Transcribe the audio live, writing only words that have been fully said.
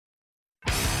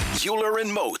Euler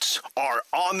and Moats are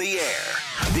on the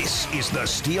air. This is the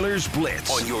Steelers Blitz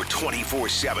on your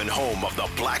 24/7 home of the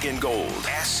black and gold.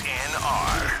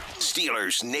 SNR,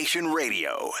 Steelers Nation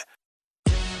Radio.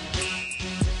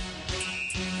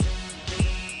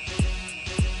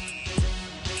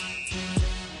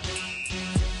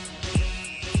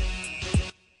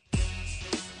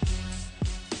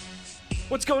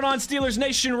 What's going on, Steelers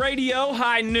Nation Radio?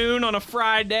 High noon on a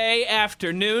Friday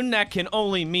afternoon. That can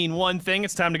only mean one thing.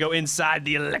 It's time to go inside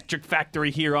the Electric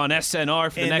Factory here on SNR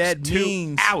for the next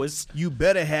 2 hours. You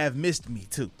better have missed me,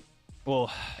 too. Well,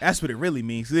 that's what it really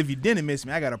means. Because if you didn't miss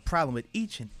me, I got a problem with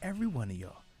each and every one of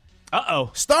y'all.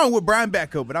 Uh-oh. Starting with Brian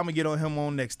Batko, but I'm going to get on him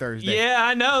on next Thursday. Yeah,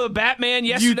 I know. Batman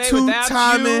yesterday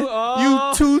without you.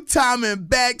 You two-timing,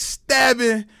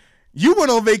 backstabbing. You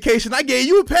went on vacation. I gave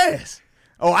you a pass.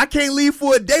 Oh, I can't leave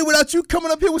for a day without you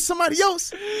coming up here with somebody else?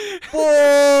 Boy,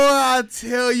 I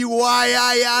tell you why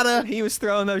I oughta. He was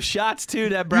throwing those shots, too,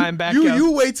 that Brian Batko.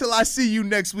 You wait till I see you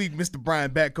next week, Mr. Brian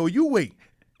Batko. You wait.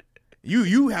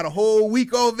 You had a whole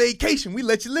week on vacation. We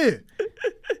let you live.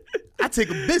 I take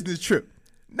a business trip.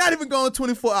 Not even going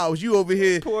 24 hours. You over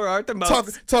here poor Arthur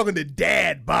Moats. talking to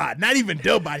Dad Bod. Not even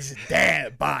Dub Bod. It's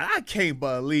Dad Bod. I can't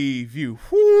believe you.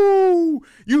 Whoo.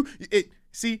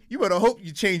 See, you better hope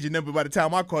you change your number by the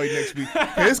time I call you next week.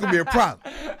 It's going to be a problem.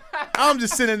 I'm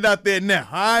just sending it out there now,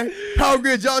 all right? Power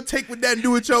Grid, y'all take with that and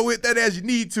do what y'all with that as you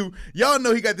need to. Y'all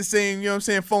know he got the same, you know what I'm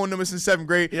saying, phone number since 7th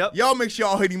grade. Yep. Y'all make sure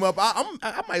y'all hit him up.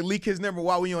 I might leak his number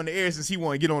while we on the air since he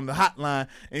want to get on the hotline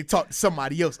and talk to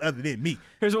somebody else other than me.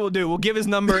 Here's what we'll do. We'll give his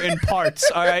number in parts,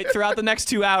 all right? Throughout the next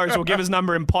 2 hours, we'll give his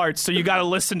number in parts, so you got to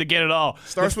listen to get it all.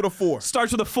 Starts with a 4.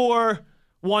 Starts with a 4.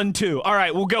 1, 2. All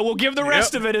right, we'll go. We'll give the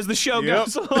rest of it as the show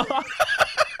goes along.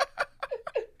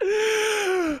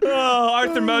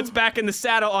 Arthur Moats back in the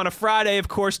saddle on a Friday, of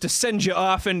course, to send you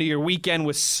off into your weekend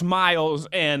with smiles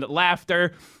and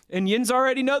laughter. And yins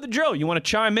already know the drill. You want to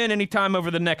chime in anytime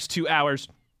over the next 2 hours,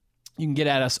 you can get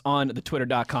at us on the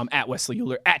twitter.com at Wesley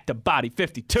Euler, at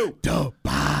TheBody52. The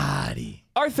Body.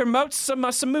 Arthur Moats,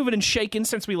 some moving and shaking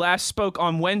since we last spoke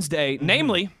on Wednesday,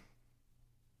 namely,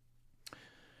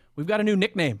 we've got a new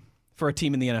nickname for a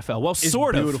team in the NFL. Well, it's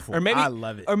sort beautiful. of. Or maybe, I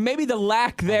love it. Or maybe the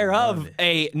lack thereof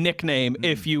a nickname,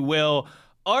 if you will.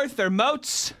 Arthur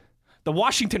Moats, the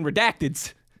Washington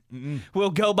Redacteds,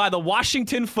 will go by the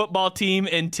Washington football team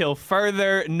until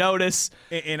further notice.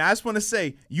 And I just want to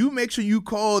say, you make sure you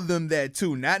call them that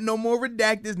too. Not no more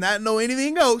Redacteds, not no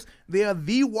anything else. They are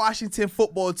the Washington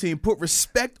football team. Put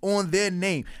respect on their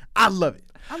name. I love it.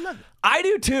 I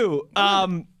do too.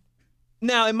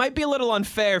 Now, it might be a little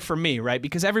unfair for me, right?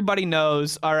 Because everybody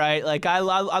knows, all right, like I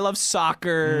love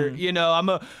soccer. You know, I'm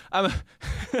a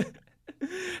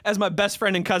as my best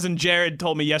friend and cousin Jared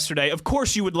told me yesterday, of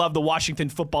course you would love the Washington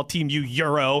football team, you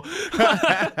Euro.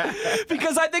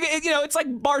 Because I think, it's like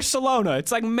Barcelona.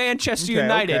 It's like Manchester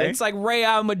United. Okay. It's like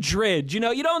Real Madrid. You know,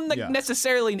 you don't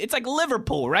necessarily, it's like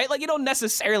Liverpool, right? Like you don't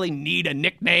necessarily need a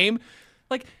nickname.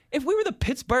 Like, if we were the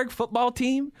Pittsburgh football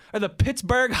team or the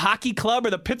Pittsburgh hockey club or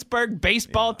the Pittsburgh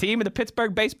baseball team or the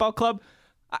Pittsburgh baseball club,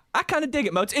 I kind of dig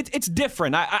it, Moats. It's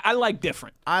different. I like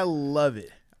different. I love it.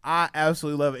 I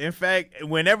absolutely love it. In fact,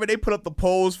 whenever they put up the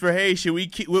polls for, hey,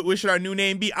 what should our new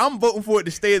name be? I'm voting for it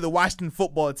to stay the Washington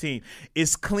football team.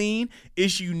 It's clean.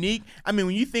 It's unique. I mean,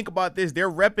 when you think about this,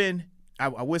 they're repping, I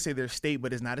would say their state,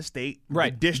 but it's not a state.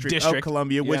 Right. The district of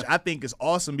Columbia, which I think is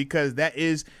awesome because that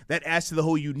adds to the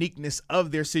whole uniqueness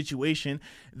of their situation.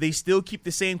 They still keep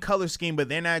the same color scheme, but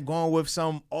they're not going with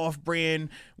some off-brand,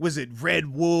 was it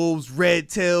Red Wolves, Red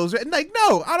Tails? Like,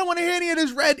 no, I don't want to hear any of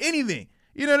this red anything.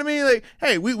 You know what I mean? Like,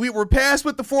 hey, we were past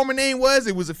what the former name was.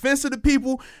 It was offensive to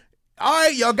people. All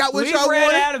right, y'all got what y'all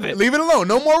wanted. Out of it. Leave it alone.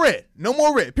 No more red. No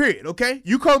more red, period, okay?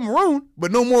 You call maroon,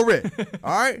 but no more red.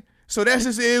 All right? So that's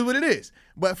just is what it is.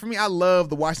 But for me, I love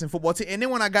the Washington football team. And then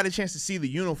when I got a chance to see the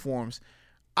uniforms,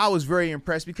 I was very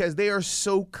impressed because they are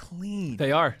so clean.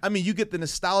 They are. I mean, you get the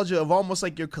nostalgia of almost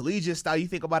like your collegiate style. You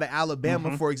think about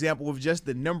Alabama, for example, with just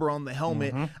the number on the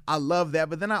helmet. I love that.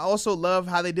 But then I also love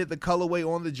how they did the colorway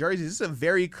on the jerseys. It's a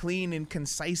very clean and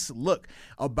concise look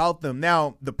about them.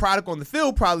 Now, the product on the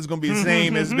field probably is going to be the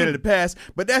same as it's been in the past,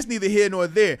 but that's neither here nor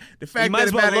there. The fact you might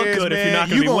as well look good if you're not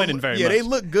going to be winning very much. Yeah, they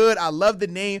look good. I love the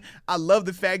name. I love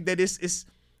the fact that it's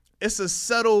a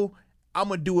subtle, I'm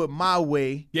going to do it my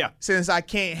way. Yeah. Since I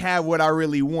can't have what I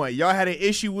really want. Y'all had an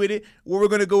issue with it. Where we're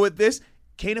going to go with this.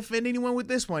 Can't offend anyone with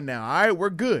this one now. All right, we're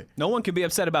good. No one can be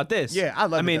upset about this. Yeah, I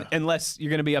love it. I mean, though. unless you're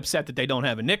going to be upset that they don't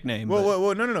have a nickname.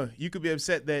 Well, no. You could be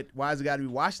upset that why has it got to be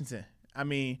Washington? I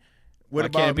mean, what Why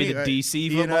about can't it be me? the DC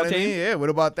you know football what I team? mean? Yeah, what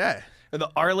about that? Or the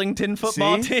Arlington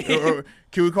football team. Or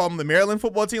can we call them the Maryland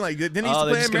football team? Like, didn't he used to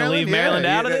play in Maryland? Leave Maryland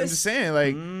out of this? I'm just saying,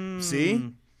 like,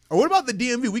 see? Or what about the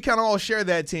DMV? We kind of all share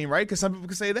that team, right? Because some people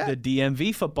can say that. The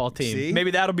DMV football team. See?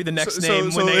 Maybe that'll be the next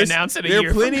name when they announce it a year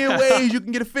There are plenty from of now. ways you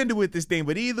can get offended with this thing.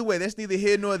 But either way, that's neither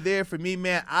here nor there for me,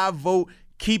 man. I vote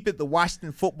keep it the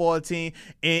Washington football team.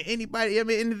 And anybody, I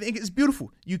mean, it's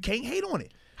beautiful. You can't hate on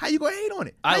it. How you going to hate on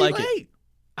it? I like it.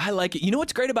 I like it. You know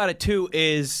what's great about it, too,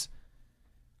 is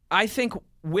I think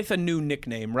with a new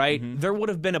nickname, right, there would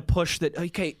have been a push that,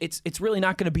 okay, it's really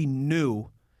not going to be new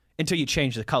until you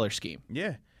change the color scheme.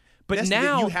 Yeah. But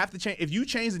now you have to change. If you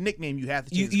change the nickname, you have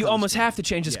to change. You almost have to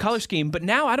change this color scheme. But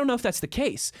now I don't know if that's the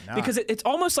case because it's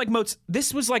almost like Moats.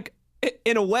 This was like,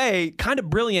 in a way, kind of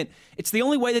brilliant. It's the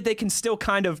only way that they can still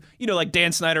kind of, like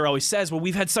Dan Snyder always says, well,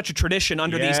 we've had such a tradition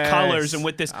under these colors and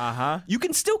with this. You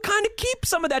can still kind of keep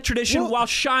some of that tradition while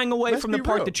shying away from the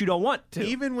part that you don't want to.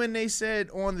 Even when they said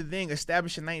on the thing,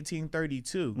 established in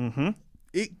 1932.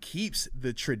 It keeps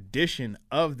the tradition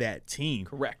of that team.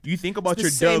 Correct. You think about It's your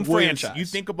the Doug same Williams. franchise. You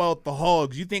think about the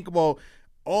Hogs. You think about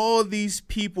all these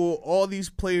people, all these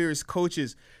players,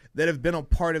 coaches that have been a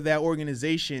part of that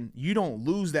organization. You don't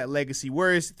lose that legacy.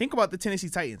 Whereas, think about the Tennessee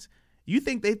Titans. You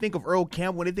think they think of Earl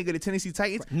Campbell when they think of the Tennessee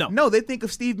Titans? No, they think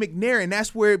of Steve McNair, and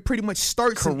that's where it pretty much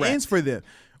starts and ends for them.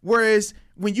 Whereas,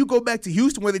 when you go back to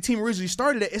Houston, where the team originally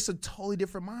started at, it's a totally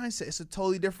different mindset. It's a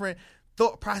totally different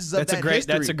thought process of history.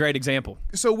 That's a great example.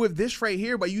 So with this right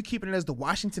here, by you keeping it as the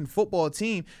Washington football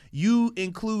team, you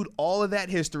include all of that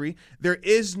history. There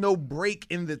is no break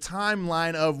in the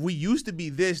timeline of we used to be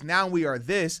this, now we are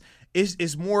this.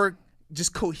 It's more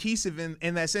just cohesive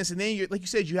in that sense. And then, like you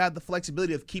said, you have the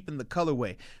flexibility of keeping the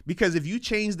colorway. Because if you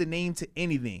change the name to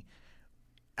anything,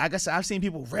 like I said, I've seen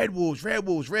people, Red Wolves,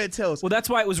 Red Tails. Well, that's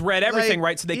why it was red everything,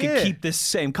 right? So they could keep this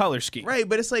same color scheme. Right,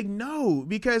 but it's like, no,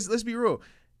 because let's be real.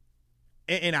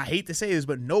 And I hate to say this,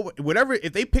 but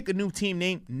if they pick a new team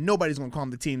name, nobody's going to call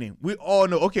them the team name. We all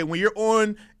know, okay, when you're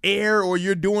on air or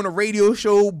you're doing a radio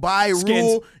show by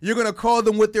rule, you're going to call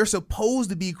them what they're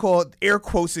supposed to be called, air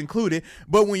quotes included.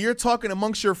 But when you're talking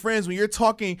amongst your friends, when you're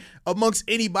talking amongst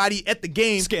anybody at the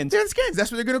game, Skins. They're the Skins.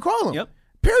 That's what they're going to call them. Yep.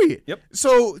 Period. Yep.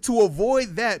 So to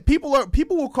avoid that, people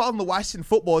will call them the Washington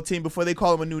football team before they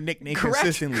call them a new nickname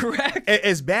consistently. Correct.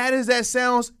 As bad as that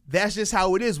sounds, that's just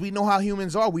how it is. We know how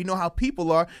humans are. We know how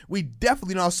people are. We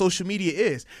definitely know how social media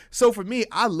is. So for me,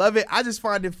 I love it. I just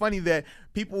find it funny that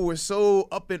people were so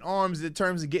up in arms in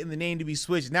terms of getting the name to be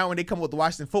switched. Now when they come with the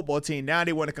Washington football team, now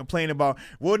they want to complain about,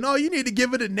 well, no, you need to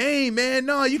give it a name, man.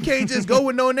 No, you can't just go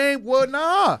with no name. Well,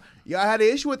 nah. Y'all had an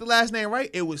issue with the last name, right?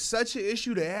 It was such an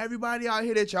issue to everybody out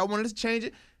here that y'all wanted to change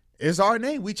it. It's our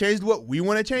name. We changed what we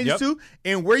want to change it to,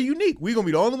 and we're unique. We're going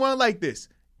to be the only one like this.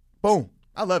 Boom.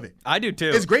 I love it. I do,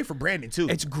 too. It's great for branding, too.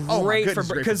 It's great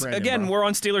because, again, we're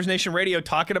on Steelers Nation Radio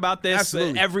talking about this.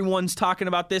 Absolutely. Everyone's talking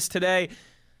about this today.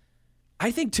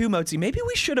 I think, too, Mozi, maybe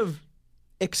we should have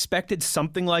expected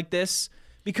something like this.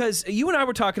 Because you and I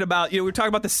were talking about, we were talking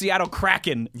about the Seattle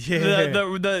Kraken,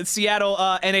 the Seattle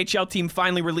NHL team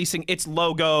finally releasing its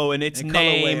logo and its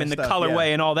name and the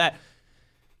colorway and all that.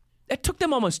 It took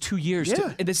them almost 2 years.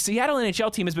 The Seattle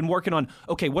NHL team has been working on,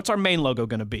 okay, what's our main logo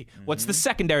going to be? What's the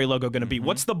secondary logo going to be?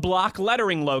 What's the block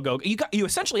lettering logo? You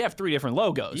essentially have 3 different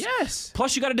logos. Yes.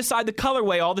 Plus, you got to decide the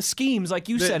colorway, all the schemes, like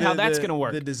you said, how that's going to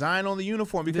work. The design on the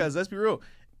uniform, because let's be real,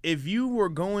 if you were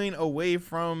going away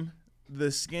from the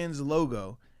Skins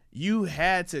logo, you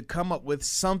had to come up with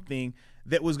something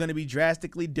that was going to be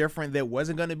drastically different, that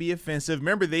wasn't going to be offensive.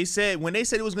 Remember, when they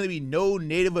said it was going to be no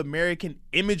Native American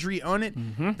imagery on it,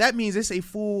 that means it's a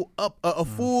full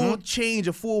change,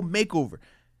 a full makeover.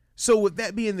 So with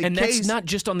that being the case, and that's not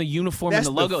just on the uniform and the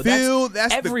logo. The field,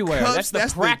 that's everywhere. The cups,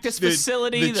 that's the practice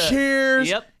facility. The chairs.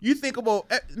 Yep. You think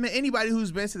about anybody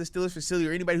who's been to the Steelers facility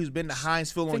or anybody who's been to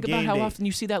Heinz Field on game day. Think about how often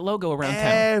you see that logo around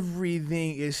town.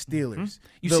 Everything is Steelers.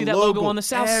 You see that logo on the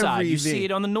south side. You see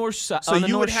it on the north side. So on the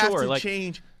you would north have shore. to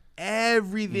change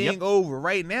everything over.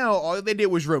 Right now, all they did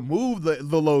was remove the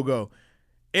logo.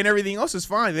 And everything else is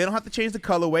fine. They don't have to change the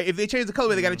colorway. If they change the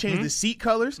colorway, they got to change the seat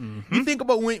colors. You think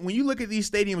about when you look at these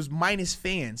stadiums minus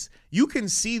fans, you can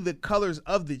see the colors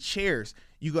of the chairs.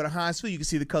 You go to Heinz Field, you can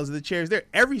see the colors of the chairs there.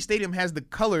 Every stadium has the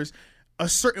colors a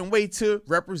certain way to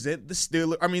represent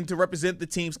to represent the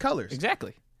team's colors.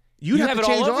 Exactly. You have to it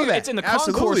change all over. that. It's in the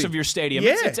concourse of your stadium.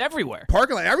 Yeah. It's everywhere.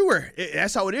 Parking lot everywhere.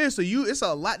 That's how it is. So it's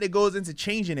a lot that goes into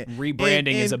changing it.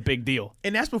 Rebranding is a big deal.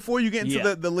 And that's before you get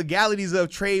into the legalities of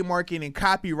trademarking and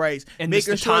copyrights. And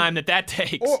the time that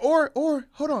takes. Or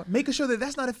hold on, making sure that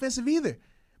that's not offensive either.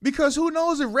 Because who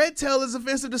knows if Red Tail is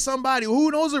offensive to somebody?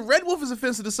 Who knows if Red Wolf is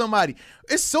offensive to somebody?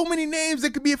 It's so many names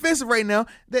that could be offensive right now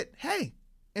that, hey,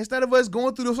 instead of us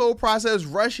going through this whole process,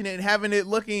 rushing it and having it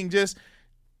looking just,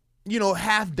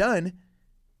 half done,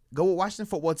 go with Washington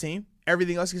football team.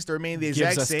 Everything else gets to remain the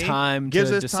exact same.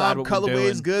 Gives us time. Colorway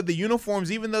is good. The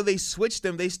uniforms, even though they switched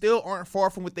them, they still aren't far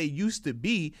from what they used to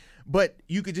be. But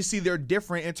you could just see they're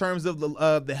different in terms of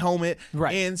the helmet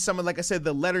and some of, like I said,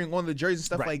 the lettering on the jersey and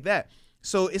stuff like that.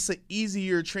 So it's an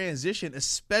easier transition,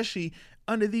 especially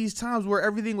under these times where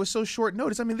everything was so short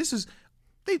notice. I mean, this is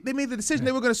they made the decision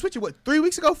they were going to switch it. 3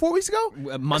 weeks ago, 4 weeks ago?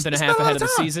 A month and a half ahead of the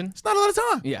season. It's not a lot of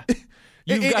time. Yeah.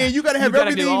 And you got to have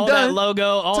everything all done. That logo,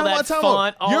 all that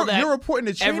font, all that. You're reporting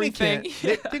the training camp.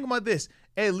 Yeah. Think about this.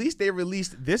 At least they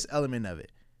released this element of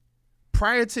it.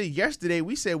 Prior to yesterday,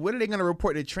 we said, what are they going to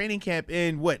report the training camp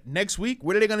in? Next week?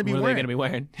 What are they going to be wearing? What are they going to be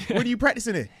wearing? What are you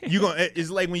practicing in?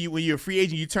 It's like when you're a free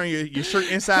agent, you turn your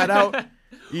shirt inside out.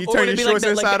 You or turn your shorts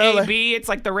inside out. AB, it's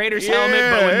like the Raiders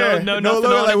helmet, but with no nothing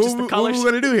on it, just the colors.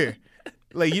 What are we going to do here?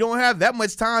 Like, you don't have that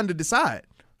much time to decide.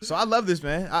 So I love this,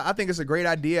 man. I think it's a great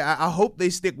idea. I hope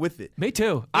they stick with it. Me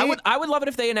too. I would love it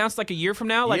if they announced like a year from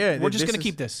now, we're just going to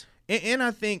keep this. And I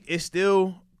think it's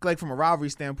still, like, from a rivalry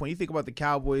standpoint, you think about the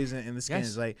Cowboys and the Skins.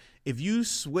 Yes. Like, if you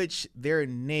switch their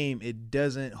name, it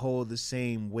doesn't hold the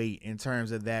same weight in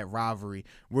terms of that rivalry.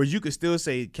 Whereas you could still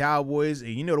say Cowboys,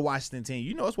 and the Washington team.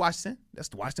 You know it's Washington. That's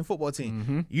the Washington football team.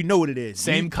 Mm-hmm. You know what it is.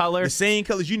 Same color. The same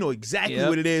colors. You know exactly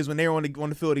what it is when they're on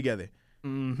the field together.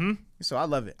 Mm-hmm. So I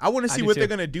love it. I want to see what they're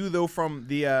gonna do though from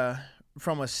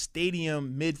a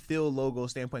stadium midfield logo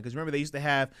standpoint. Because remember they used to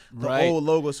have the old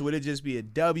logo, so would it just be a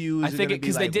W? I think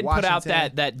because they did put out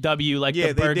that W, like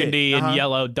the burgundy and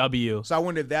yellow W. So I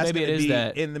wonder if that's going to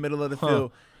be in the middle of the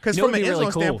field. Because from an end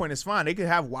zone standpoint, it's fine. They could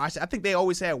have Washington. I think they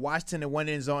always had Washington in one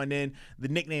end zone, and then the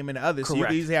nickname in the other. So you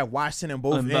could easily have Washington in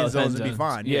both end zones and be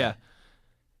fine. Yeah.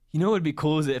 You know what would be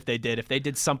cool is if they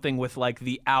did something with like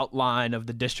the outline of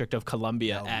the District of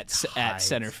Columbia at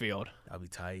center field. That'd be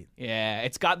tight. Yeah,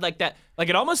 it's got like that. Like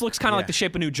it almost looks kind of like the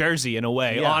shape of New Jersey in a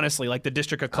way. Yeah. Honestly, like the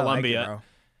District of Columbia. I like it, bro.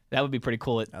 That would be pretty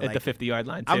cool at the 50-yard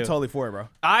line too. I'm totally for it, bro.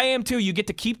 I am too. You get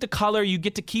to keep the color. You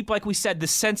get to keep, like we said, the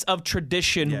sense of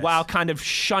tradition while kind of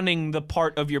shunning the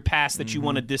part of your past that you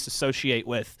want to disassociate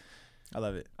with. I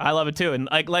love it. I love it too, and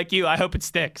like you, I hope it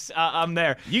sticks. I'm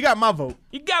there. You got my vote.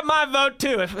 You got my vote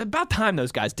too. About time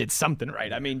those guys did something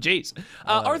right. I mean, geez.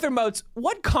 Arthur Moats,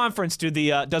 what conference does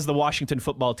the Washington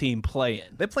football team play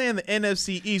in? They play in the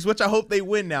NFC East, which I hope they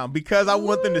win now because I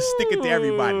want them to stick it to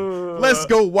everybody. Let's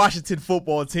go, Washington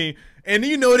football team. And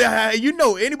you know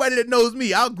anybody that knows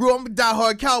me, I'm a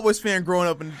diehard Cowboys fan growing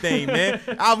up in the thing, man.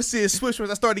 Obviously, as Swiss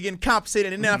I started getting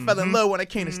compensated, and then I fell in love when I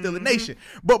came to Steeler Nation.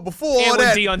 But before all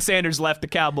that, when Deion Sanders left the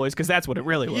Cowboys, because that's what it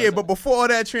really was. Yeah, but before all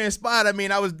that transpired, I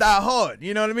mean, I was diehard.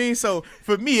 You know what I mean? So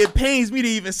for me, it pains me to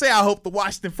even say I hope the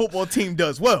Washington football team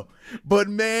does well. But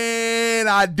man,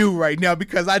 I do right now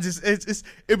because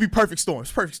it'd be perfect storm.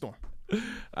 It's perfect storm.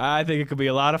 I think it could be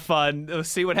a lot of fun. We'll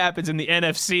see what happens in the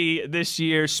NFC this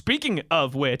year. Speaking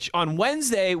of which, on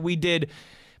Wednesday we did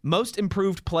most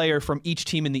improved player from each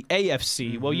team in the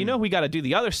AFC. Well, we got to do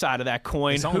the other side of that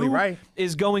coin. It's only right.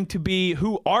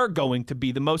 Who are going to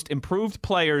be the most improved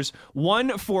players,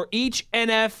 one for each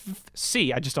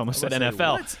NFC. I just almost said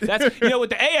NFL. That's with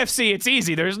the AFC, it's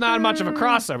easy. There's not much of a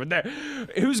crossover there.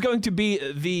 Who's going to be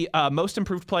the most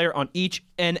improved player on each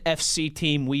NFC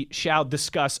team? We shall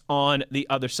discuss on the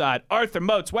other side. Arthur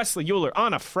Moats, Wesley Euler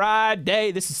on a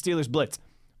Friday. This is Steelers Blitz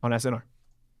on SNR.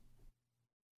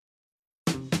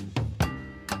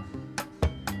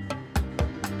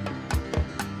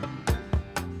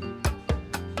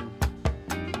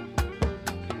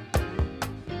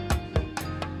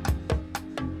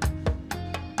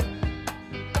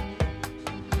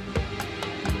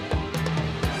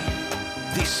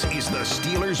 This is the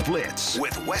Steelers Blitz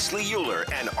with Wesley Euler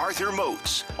and Arthur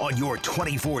Moats on your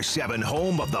 24/7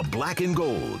 home of the black and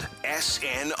gold,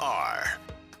 SNR.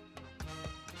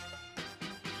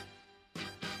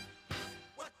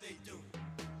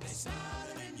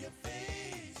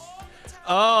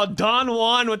 Oh, Don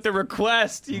Juan with the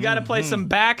request. You got to play some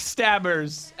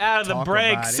backstabbers out of the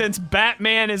break since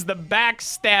Batman is the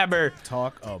backstabber.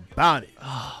 Talk about it.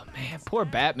 Oh man, poor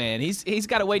Batman. He's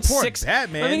got to wait poor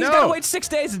Batman. I mean, he's got to wait 6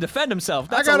 days to defend himself.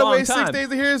 That's I got to wait time. 6 days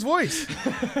to hear his voice.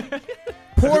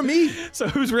 Poor me. So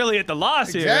who's really at the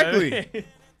loss here? Exactly.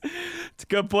 It's a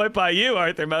good point by you,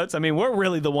 Arthur Moats. I mean, we're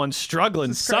really the ones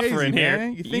struggling, suffering here.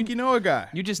 Man. You think you know a guy.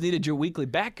 You just needed your weekly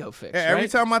back go fix, every right?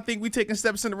 time I think we taking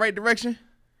steps in the right direction,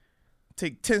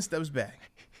 take 10 steps back.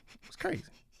 It's crazy.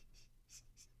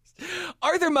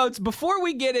 Arthur Moats, before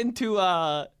we get into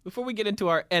our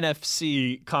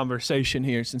NFC conversation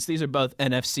here, since these are both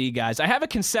NFC guys, I have a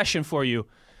concession for you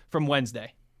from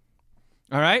Wednesday.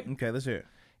 All right? Okay, let's hear it.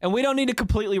 And we don't need to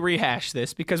completely rehash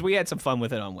this because we had some fun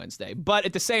with it on Wednesday. But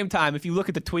at the same time, if you look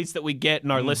at the tweets that we get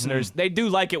and our listeners, they do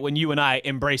like it when you and I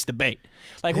embrace debate.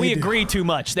 Like, we agree too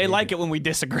much. They like it when we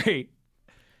disagree.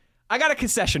 I got a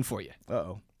concession for you.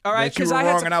 Uh-oh. All right, because I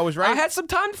wrong and I was right. I had some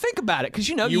time to think about it because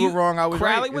you were wrong. I was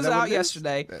Crowley right. was out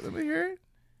yesterday. Let me hear it.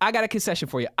 I got a concession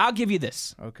for you. I'll give you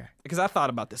this. Okay. Because I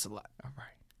thought about this a lot. All right.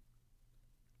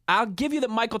 I'll give you that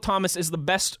Michael Thomas is the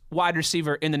best wide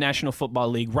receiver in the National Football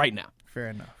League right now. Fair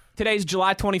enough. Today's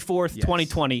July 24th,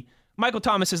 2020. Michael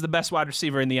Thomas is the best wide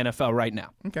receiver in the NFL right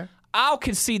now. Okay. I'll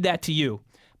concede that to you.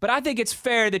 But I think it's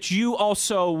fair that you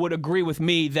also would agree with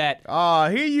me that...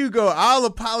 Here you go. I'll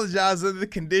apologize under the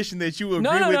condition that you agree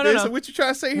with this. So what you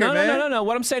trying to say here, man? No.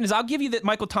 What I'm saying is I'll give you that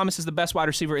Michael Thomas is the best wide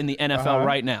receiver in the NFL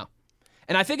right now.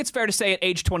 And I think it's fair to say at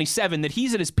age 27 that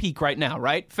he's at his peak right now,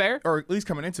 right? Fair? Or at least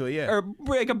coming into it, yeah. Or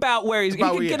like about where he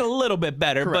can get a little bit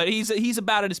better, Correct. but he's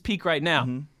about at his peak right now.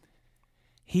 Mm-hmm.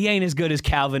 He ain't as good as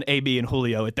Calvin, AB, and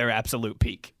Julio at their absolute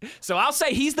peak. So I'll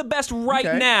say he's the best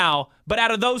right now, but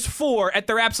out of those four at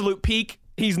their absolute peak,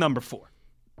 he's number 4.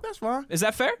 That's fine. Is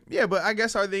that fair? Yeah, but I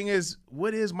guess our thing is,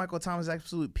 what is Michael Thomas'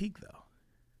 absolute peak, though?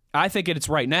 I think it's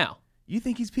right now. You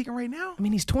think he's peaking right now? I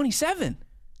mean, he's 27.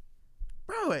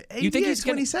 Bro, AB you think he's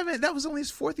 27? That was only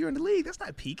his 4th year in the league. That's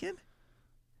not peaking.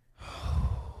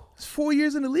 It's 4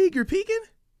 years in the league. You're peaking?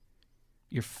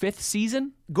 Your 5th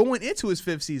season? Going into his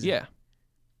 5th season. Yeah.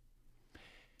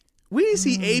 We didn't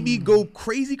see AB go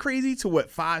crazy to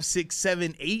what, 5, 6,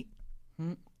 7, 8?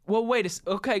 Well, wait.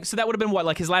 Okay, so that would have been what,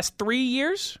 like his last 3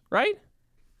 years, right? It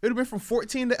would have been from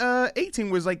 14 to 18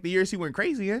 was like the years he went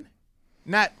crazy in.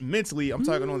 Not mentally, I'm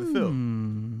talking on the field.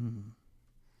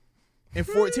 And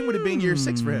 14 would have been year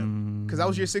 6 for him because that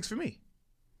was year 6 for me.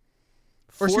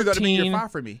 Or excuse me, that would have been year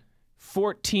 5 for me.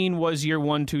 14 was year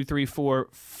 1, 2, 3, 4,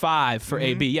 5 for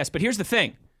AB. Yes, but here's the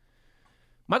thing.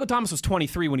 Michael Thomas was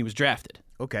 23 when he was drafted.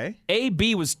 Okay.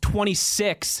 AB was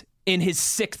 26 in his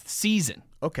 6th season.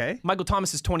 Okay. Michael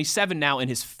Thomas is 27 now in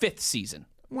his 5th season.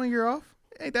 1 year off.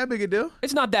 Ain't that big a deal.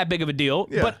 It's not that big of a deal.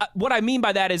 Yeah. But what I mean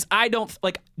by that is I don't,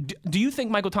 like, do you think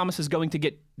Michael Thomas is going to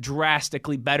get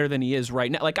drastically better than he is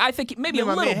right now? Like, I think maybe a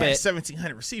little bit.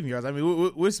 1,700 receiving yards. I mean,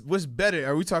 what's better?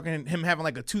 Are we talking him having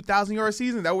like a 2,000-yard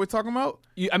season? Is that what we're talking about?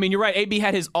 I mean, you're right. AB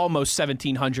had his almost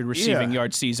 1,700 receiving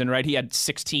yard season, right? He had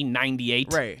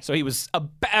 1,698. Right. So he was,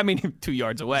 2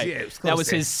 yards away. Yeah, it was close that was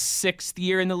there. his 6th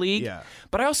year in the league. Yeah.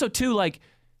 But I also, too, like,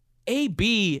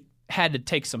 AB had to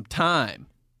take some time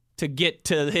to get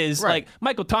to his, like,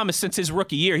 Michael Thomas, since his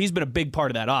rookie year, he's been a big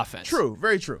part of that offense. True,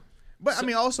 very true. But, I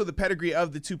mean, also the pedigree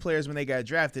of the two players when they got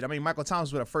drafted. I mean, Michael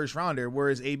Thomas was a first-rounder,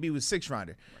 whereas AB was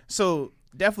 6th-rounder. So,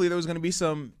 definitely there was going to be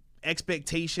some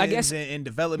expectations I guess and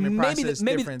development process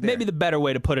different there. Maybe the better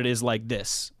way to put it is like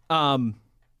this. At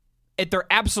their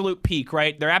absolute peak,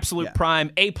 right, their absolute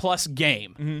prime, A-plus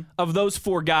game, of those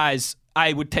 4 guys,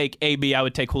 I would take AB, I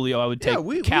would take Julio, I would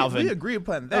take Calvin. We agree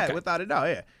upon that without a doubt,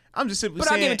 yeah. I'm just simply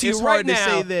saying I'll give it to it's you hard right to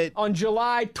now, say that on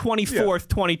July 24th,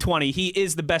 2020, he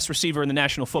is the best receiver in the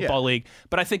National Football League.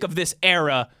 But I think of this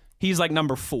era, he's like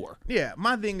number 4. Yeah,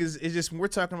 my thing is just when we're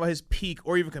talking about his peak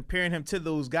or even comparing him to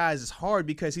those guys, it's hard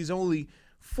because he's only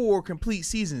 4 complete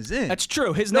seasons in. That's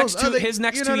true. His next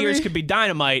 2 years could be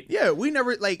dynamite. Yeah, we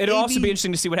never like. It'll also be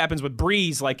interesting to see what happens with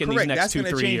Breeze, like in these next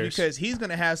 2-3 years, because he's going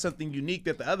to have something unique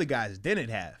that the other guys didn't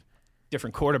have.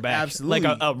 Different quarterback, absolutely,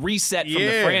 like a reset from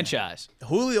the franchise.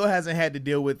 Julio hasn't had to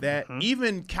deal with that.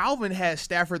 Even Calvin had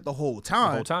Stafford the whole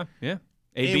time. Yeah.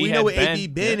 AB and we know what AB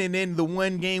been, and then the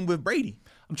one game with Brady.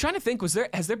 I'm trying to think.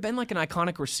 Has there been like an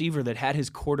iconic receiver that had his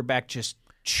quarterback just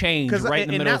change right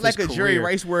in the middle of his career? And not like a Jerry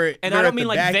Rice where. And I don't mean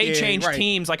like they changed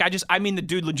teams. Like I mean the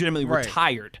dude legitimately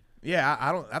retired.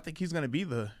 Yeah, I think he's gonna be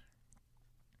the.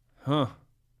 Huh.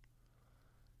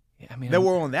 Yeah, I mean, they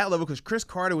were on that level because Chris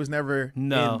Carter was never in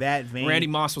that vein. Randy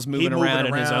Moss was moving around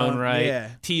in his own right. Yeah.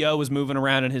 T.O. was moving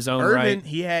around in his own right.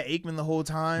 He had Aikman the whole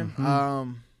time.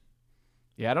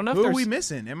 Yeah, I don't know. Who are we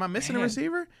missing? Am I missing a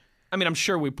receiver? I mean, I'm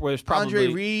sure there's probably Andre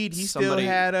Reed. He still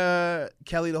had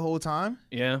Kelly the whole time.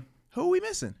 Yeah. Who are we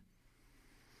missing?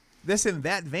 That's in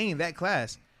that vein, that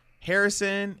class.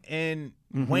 Harrison and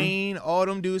Wayne, all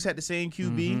them dudes had the same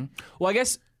QB. Well, I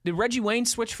guess, did Reggie Wayne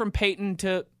switch from Peyton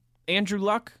to Andrew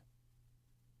Luck?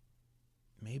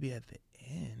 Maybe at the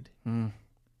end.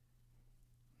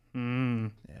 Yeah.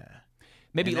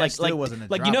 Maybe like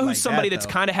you know who's somebody that's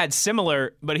kind of had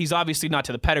similar, but he's obviously not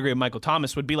to the pedigree of Michael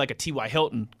Thomas, would be like a T.Y.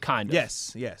 Hilton kind of.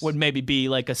 Yes. Would maybe be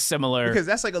like a similar. Because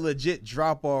that's like a legit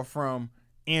drop off from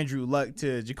Andrew Luck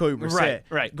to Jacoby Brissett.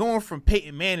 Right. Going from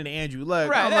Peyton Manning to Andrew Luck.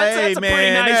 Right, I'm that's like, hey, a man,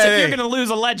 pretty nice. hey, If you're gonna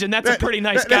lose a legend, that's a pretty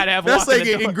nice guy to have. That's walking like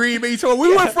the door. in Green Bay.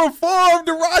 We went from Favre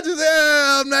to Rodgers.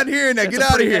 I'm not hearing that. Get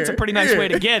out of here. That's a pretty nice way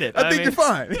to get it. I think you're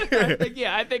fine.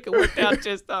 I think it worked out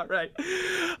just all right.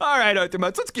 All right, Arthur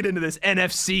Moats, let's get into this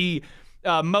NFC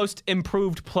most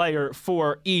improved player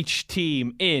for each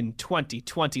team in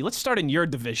 2020. Let's start in your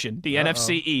division, the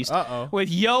NFC East, with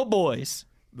yo boys.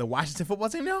 The Washington football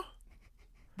team now?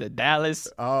 The Dallas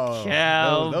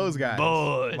those guys.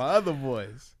 Boys. My other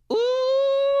boys.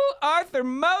 Ooh, Arthur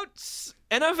Moats,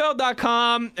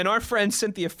 NFL.com, and our friend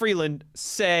Cynthia Freeland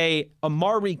say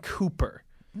Amari Cooper.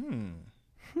 Most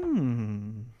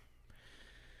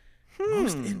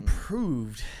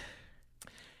improved.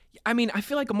 I mean, I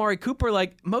feel like Amari Cooper,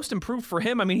 like, most improved for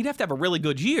him. I mean, he'd have to have a really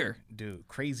good year. Dude,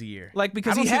 crazy year. Like,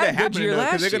 because I he don't see had that a good year last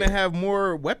year. because they're going to have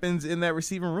more weapons in that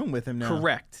receiving room with him now.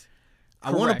 Correct.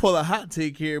 I want to pull a hot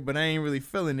take here, but I ain't really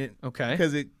feeling it. Okay.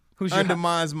 Because it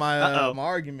undermines my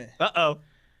argument. Uh-oh.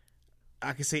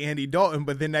 I could say Andy Dalton,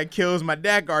 but then that kills my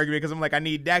Dak argument because I'm like, I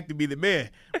need Dak to be the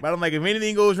man. But I'm like, if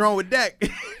anything goes wrong with Dak,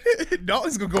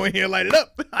 Dalton's going to go in here and light it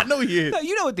up. I know he is. No,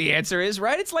 you know what the answer is,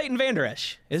 right? It's Leighton Vander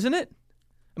Esch, isn't it?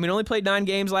 I mean, only played 9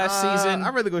 games last season.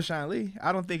 I'd rather go Sean Lee.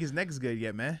 I don't think his neck is good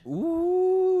yet, man.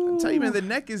 Ooh. I'm telling you, man, the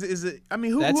neck is I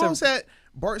mean, who else had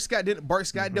Bart Scott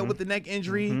dealt with the neck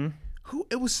injury?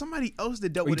 It was somebody else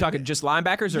that dealt with it. Are you talking just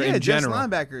linebackers or in general? Yeah, just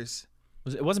linebackers.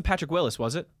 It wasn't Patrick Willis,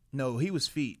 was it? No, he was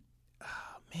feet. Oh,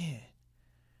 man.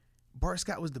 Bart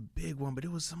Scott was the big one, but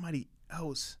it was somebody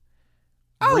else.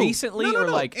 Recently or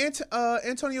like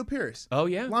Antonio Pierce. Oh,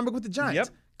 yeah. Linebacker with the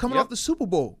Giants. Coming off the Super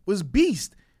Bowl. Was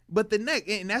beast. But the neck,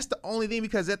 and that's the only thing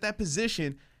because at that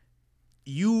position,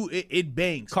 it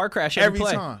bangs. Car crash every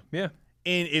play. time. Yeah.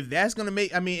 And if that's going to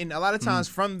make, I mean, and a lot of times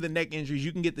from the neck injuries,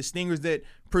 you can get the stingers that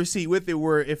proceed with it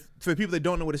where if, for people that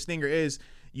don't know what a stinger is,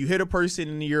 you hit a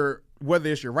person in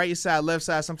whether it's your right side, left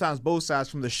side, sometimes both sides,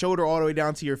 from the shoulder all the way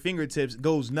down to your fingertips,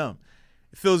 goes numb.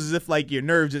 It feels as if like your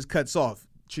nerve just cuts off.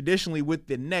 Traditionally with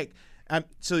the neck,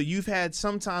 so you've had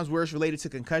sometimes where it's related to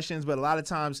concussions, but a lot of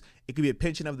times it could be a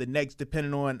pinching of the necks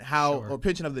depending on how, or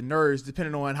pinching of the nerves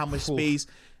depending on how much space,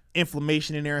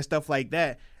 inflammation in there and stuff like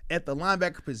that. At the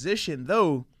linebacker position,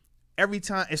 though, every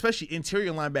time, especially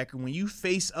interior linebacker, when you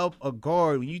face up a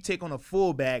guard, when you take on a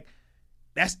fullback,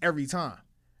 that's every time.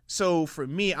 So for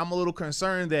me, I'm a little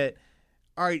concerned that,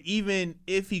 all right, even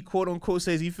if he quote unquote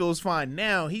says he feels fine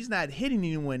now, he's not hitting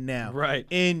anyone now. Right.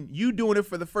 And you doing it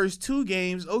for the first 2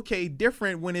 games, okay,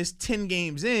 different when it's 10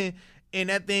 games in and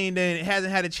that thing then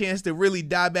hasn't had a chance to really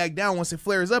die back down once it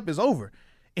flares up is over.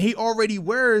 And he already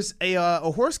wears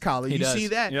a horse collar. You see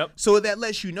that? Yep. So that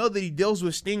lets you know that he deals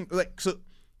with so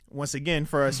once again,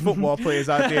 for us football players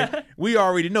out there, we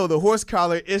already know the horse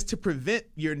collar is to prevent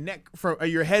your neck from or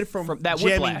your head from that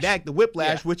jamming whiplash. back, the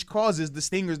whiplash, which causes the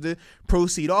stingers to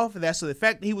proceed off of that. So the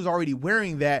fact that he was already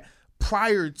wearing that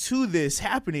prior to this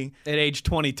happening at age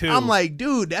 22, I'm like,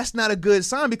 dude, that's not a good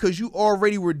sign because you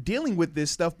already were dealing with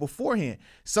this stuff beforehand.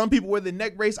 Some people wear the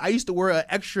neck brace. I used to wear an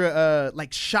extra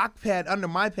like shock pad under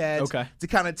my pads to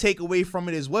kind of take away from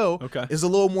it as well. It's a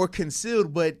little more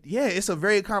concealed, but yeah, it's a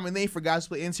very common thing for guys to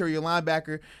play interior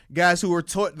linebacker, guys who are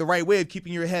taught the right way of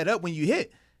keeping your head up when you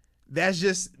hit. That's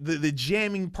just the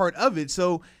jamming part of it.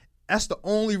 So that's the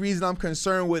only reason I'm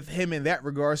concerned with him in that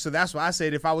regard. So that's why I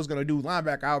said if I was going to do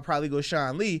linebacker, I would probably go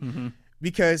Sean Lee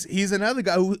because he's another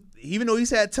guy who, even though he's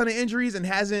had a ton of injuries and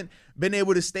hasn't been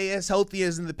able to stay as healthy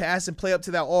as in the past and play up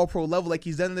to that all-pro level like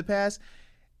he's done in the past,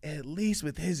 at least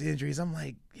with his injuries, I'm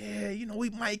like, yeah, we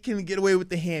might can get away with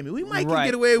the hammy. We might can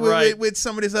get away with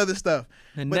some of this other stuff.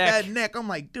 That neck, I'm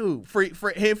like, dude, for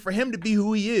him to be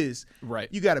who he is,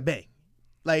 you got to bang.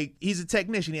 Like, he's a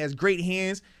technician. He has great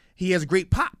hands. He has great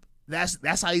pop.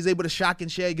 That's how he's able to shock and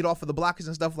shed, get off of the blockers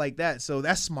and stuff like that. So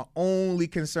that's my only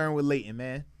concern with Leighton,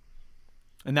 man.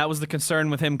 And that was the concern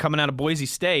with him coming out of Boise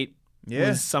State. Yeah,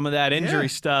 was some of that injury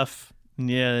stuff.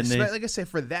 Yeah, like I said,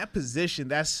 for that position,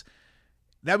 that'd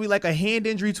be like a hand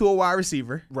injury to a wide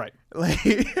receiver. Right. Like,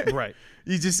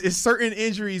 it's certain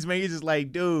injuries, man. You're just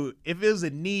like, dude, if it was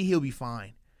a knee, he'll be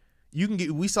fine.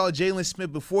 We saw Jalen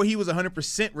Smith before he was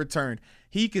 100% returned.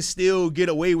 He could still get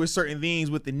away with certain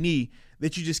things with the knee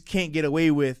that you just can't get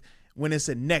away with when it's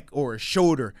a neck or a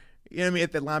shoulder. You know what I mean?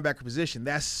 At that linebacker position.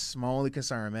 That's my only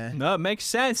concern, man. No, it makes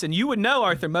sense. And you would know,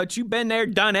 Arthur Moats. You've been there,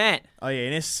 done that. Oh, yeah.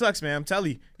 And it sucks, man. I'm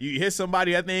telling you. You hit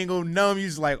somebody, that thing go numb. You're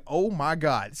just like, oh, my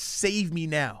God. Save me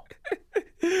now.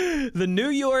 The New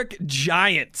York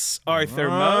Giants, Arthur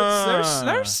Moats.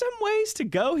 There's some ways to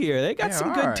go here. They got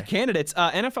some good candidates.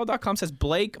 NFL.com says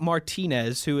Blake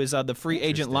Martinez, who is the free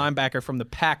agent linebacker from the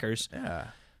Packers. Yeah.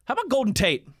 How about Golden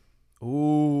Tate?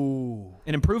 Ooh.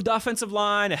 An improved offensive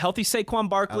line, a healthy Saquon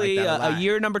Barkley, a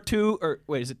year number 2, or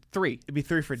wait, is it 3? It'd be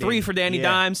 3 for Danny. 3 for Danny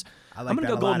Dimes. I like I'm going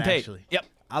to that go a lot, Golden Tate. actually. Yep.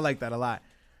 I like that a lot.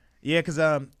 Yeah, because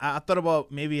I thought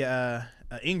about maybe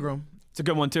Ingram. It's a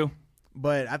good one, too.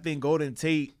 But I think Golden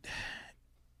Tate,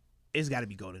 it's got to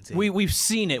be Golden Tate. We've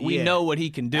seen it. We know what he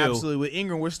can do. Absolutely. With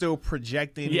Ingram, we're still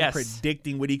projecting and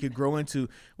predicting what he could grow into.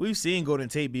 We've seen Golden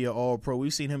Tate be an all-pro.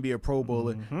 We've seen him be a Pro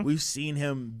Bowler. Mm-hmm. We've seen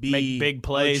him be make big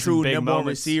plays, a true big number one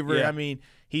moments. receiver. Yeah. I mean,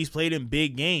 he's played in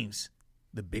big games.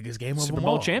 The biggest game of Super them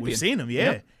Bowl all. champion. We've seen him,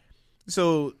 yeah. Yep.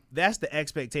 So that's the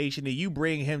expectation that you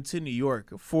bring him to New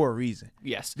York for a reason.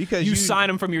 Yes. Because you sign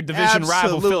him from your division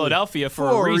rival Philadelphia for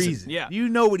a reason. Yeah. You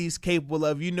know what he's capable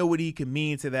of. You know what he can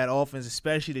mean to that offense,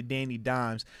 especially to Danny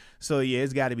Dimes. So, yeah,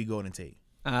 it's got to be Golden Tate.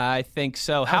 I think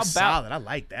so. How That's about solid. I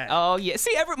like that. Oh, yeah.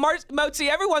 See, Mozi,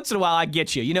 every once in a while I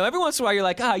get you. You know, every once in a while you're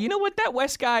like, you know what, that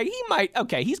West guy,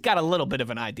 he's got a little bit of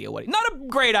an idea not a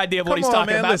great idea of what he's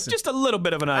talking about, listen. just a little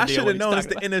bit of an idea. I should have known it's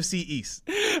the NFC East.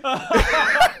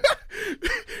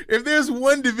 If there's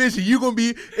one division you're going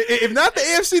to be, if not the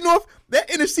AFC North, that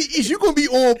NFC East you're going to be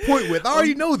on point with. I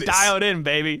already know this. Dialed in,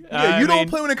 baby. Yeah, you don't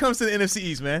play when it comes to the NFC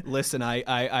East, man. Listen,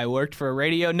 I worked for a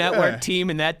radio network team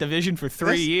in that division for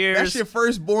 3 years. That's your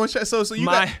firstborn child. So you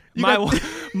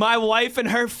my wife and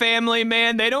her family,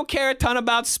 man, they don't care a ton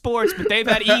about sports, but they've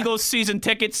had Eagles season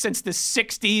tickets since the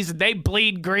 60s. They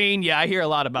bleed green. Yeah, I hear a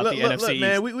lot the NFC East. Look,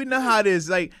 man, we know how it is.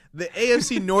 Like, the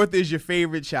AFC North is your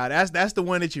favorite child. That's the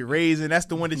one that you're raising. That's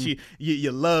the one that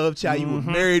you love, child. You were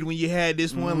married when you had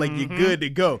this one. Like, you're good to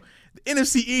go. The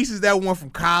NFC East is that one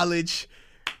from college.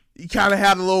 You kind of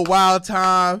had a little wild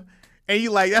time. And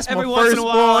you like, that's every my once first in a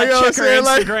while, boy. You know what I'm saying? Instagram.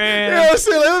 Like, you know what I'm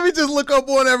saying? Like, let me just look up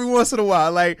on every once in a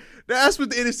while. Like, that's what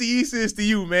the NFC East is to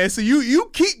you, man. So you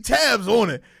keep tabs on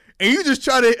it. And you just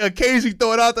try to occasionally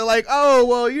throw it out there like, oh,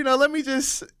 well, let me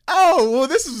just,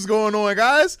 this is what's going on,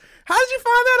 guys. How did you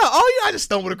find that out? Oh, I just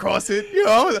stumbled across it.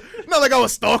 Not like I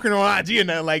was stalking on IG or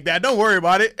nothing like that. Don't worry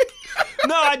about it.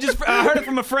 No, I heard it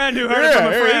from a friend who heard it from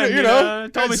a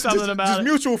friend. Told me something about just it.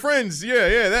 Mutual friends.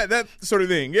 Yeah, that sort of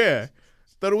thing. Yeah.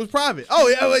 Thought it was private. Oh,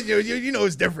 yeah,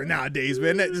 it's different nowadays,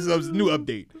 man. This is a new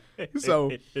update.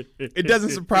 So it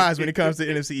doesn't surprise when it comes to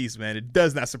NFC East, man. It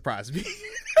does not surprise me.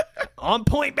 On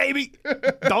point, baby.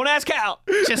 Don't ask how.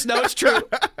 Just know it's true.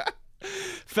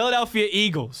 Philadelphia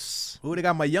Eagles. Ooh, they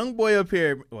got my young boy up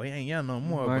here. Well, he ain't young no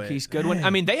more. Marquise Goodwin. I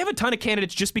mean, they have a ton of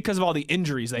candidates just because of all the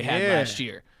injuries they had last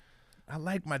year. I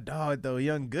like my dog, though.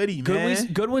 Young Goody, man.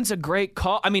 Goodwin's a great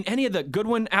call. I mean, any of the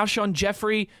Goodwin, Alshon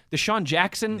Jeffrey, Deshaun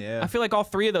Jackson, I feel like all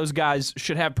 3 of those guys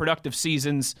should have productive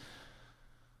seasons.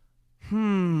 I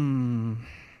mean,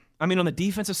 on the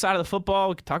defensive side of the football,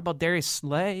 we could talk about Darius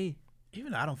Slay.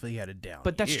 Even I don't think he had a down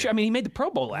But that's year. true. I mean, he made the Pro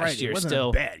Bowl last year it wasn't still.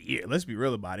 a bad year. Let's be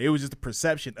real about it. It was just the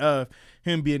perception of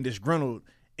him being disgruntled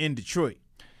in Detroit.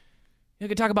 You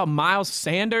could talk about Miles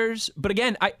Sanders. But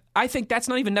again, I think that's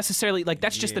not even necessarily, like,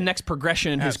 that's just the next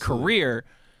progression in his career.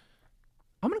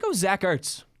 I'm going to go Zach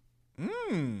Ertz.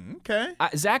 Okay.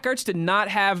 Zach Ertz did not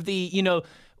have the,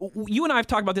 you and I have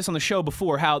talked about this on the show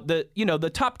before, how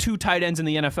the top 2 tight ends in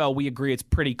the NFL, we agree it's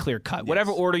pretty clear cut. Yes.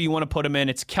 Whatever order you want to put them in,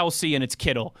 it's Kelsey and it's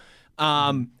Kittle.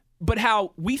 But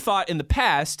how we thought in the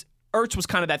past, Ertz was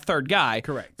kind of that third guy.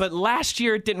 Correct. But last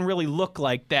year, it didn't really look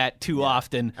like that too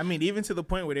often. I mean, even to the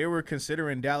point where they were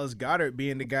considering Dallas Goedert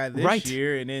being the guy this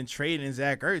year and then trading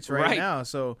Zach Ertz right now.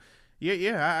 So,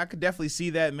 yeah, I could definitely see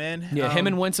that, man. Yeah, him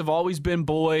and Wentz have always been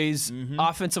boys.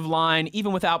 Offensive line,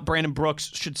 even without Brandon Brooks,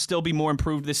 should still be more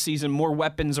improved this season. More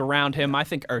weapons around him. I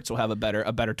think Ertz will have a better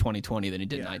 2020 than he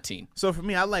did 19. So for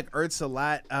me, I like Ertz a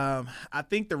lot. I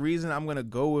think the reason I'm going to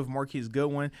go with Marquise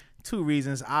Goodwin, 2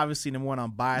 reasons. Obviously, number one,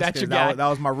 I'm biased. That's your guy. That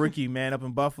was my rookie, man, up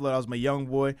in Buffalo. That was my young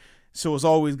boy. So it's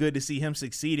always good to see him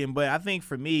succeeding. But I think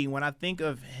for me, when I think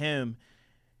of him,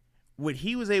 what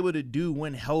he was able to do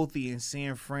when healthy in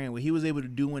San Fran, what he was able to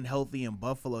do when healthy in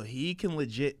Buffalo, he can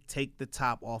legit take the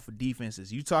top off of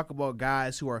defenses. You talk about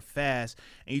guys who are fast,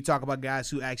 and you talk about guys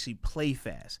who actually play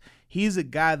fast. He's a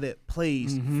guy that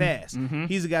plays fast.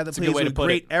 He's a guy that plays with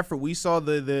great effort. We saw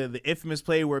the infamous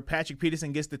play where Patrick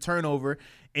Peterson gets the turnover,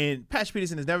 and Patrick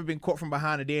Peterson has never been caught from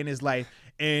behind a day in his life,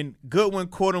 and Goodwin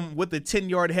caught him with a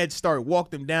 10-yard head start,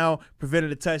 walked him down,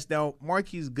 prevented a touchdown.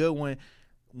 Marquise Goodwin,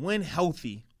 when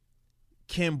healthy,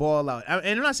 can ball out. And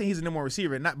I'm not saying he's a number 1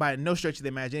 receiver. Not by no stretch of the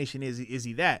imagination is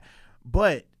he that.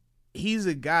 But he's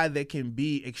a guy that can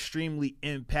be extremely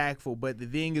impactful. But the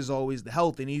thing is always the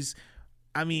health. And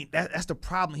that's the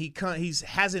problem. He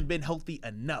hasn't been healthy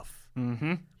enough.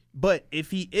 But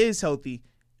if he is healthy,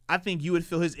 I think you would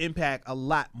feel his impact a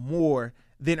lot more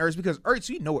than Ertz, because Ertz,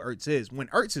 you know what Ertz is. When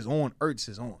Ertz is on, Ertz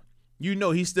is on. You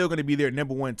know he's still going to be their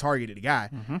number one targeted guy.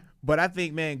 Mm-hmm. But I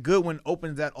think, man, Goodwin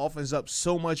opens that offense up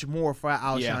so much more for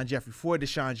Alshon Jeffrey, for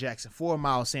Deshaun Jackson, for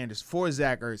Miles Sanders, for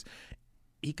Zach Ertz.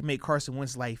 He can make Carson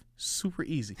Wentz's life super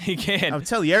easy. He can. I'm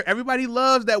telling you, everybody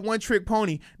loves that one-trick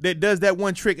pony that does that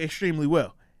one trick extremely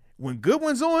well. When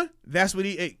Goodwin's on, that's what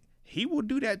he will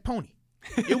do that pony.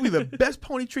 It'll be the best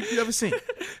pony trick you've ever seen.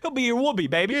 He'll be your whoopee,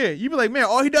 baby. Yeah, you be like, man,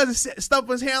 all he does is stuff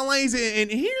his hand lanes and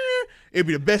here, it'll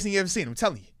be the best thing you ever seen. I'm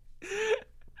telling you.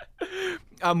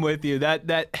 I'm with you.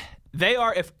 That they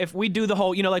are, if we do the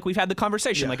whole, like we've had the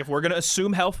conversation, like if we're going to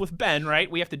assume health with Ben, right,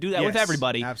 we have to do that with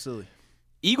everybody. Absolutely.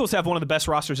 Eagles have one of the best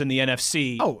rosters in the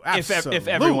NFC. Oh, absolutely. If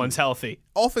everyone's healthy.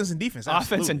 Offense and defense. Absolutely.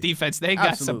 Offense and defense. They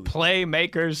got some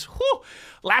playmakers. Whew.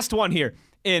 Last one here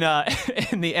in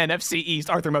the NFC East,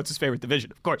 Arthur Moats' favorite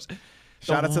division, of course.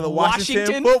 Shout out to the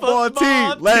Washington football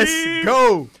team. Let's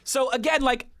go. So again,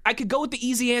 I could go with the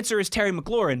easy answer is Terry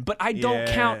McLaurin, but I don't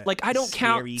count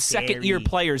second-year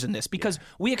players in this because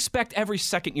we expect every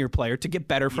second-year player to get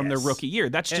better from their rookie year.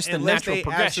 That's just the natural progression.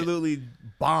 Unless they absolutely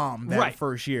bomb that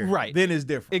first year. Right. Then it's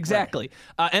different. Exactly.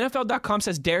 Right. NFL.com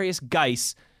says Darius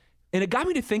Geis, and it got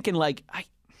me to thinking,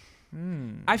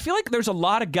 I feel like there's a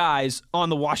lot of guys on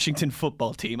the Washington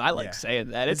football team. I like saying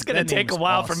that. It's going to take a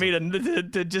while for me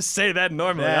to just say that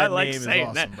normally. I like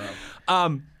saying that.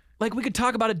 Bro. We could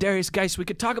talk about a Darius Geis. We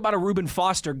could talk about a Reuben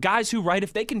Foster. Guys who, right,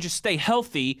 if they can just stay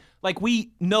healthy,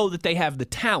 we know that they have the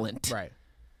talent. Right.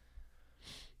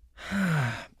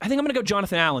 I think I'm going to go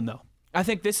Jonathan Allen, though. I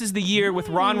think this is the year with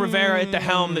Ron Rivera at the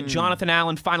helm that Jonathan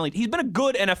Allen he's been a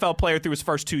good NFL player through his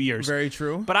first 2 years. Very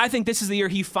true. But I think this is the year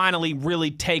he finally really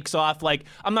takes off.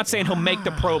 I'm not saying he'll make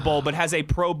the Pro Bowl, but has a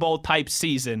Pro Bowl type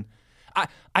season.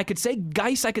 I could say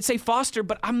Geis, I could say Foster,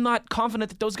 but I'm not confident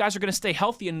that those guys are going to stay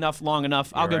healthy long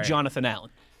enough. I'll go Jonathan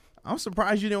Allen. I'm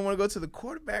surprised you didn't want to go to the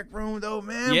quarterback room, though,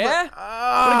 man. Yeah,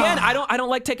 but again, I don't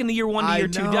like taking the year one to year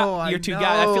two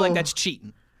guy. I feel like that's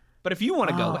cheating. But if you want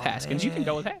to go with Haskins, you can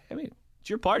go with Haskins. I mean, it's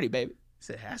your party, baby. You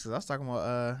said Haskins. I was talking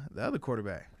about the other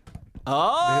quarterback.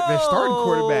 Oh, their starting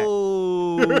quarterback.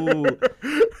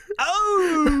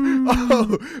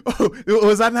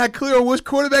 Was I not clear on which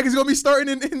quarterback is going to be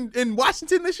starting in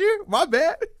Washington this year? My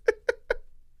bad.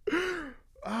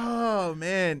 Oh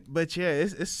man, but yeah,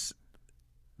 it's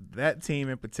that team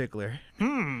in particular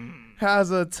has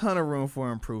a ton of room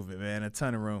for improvement, man. A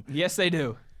ton of room. Yes, they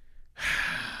do.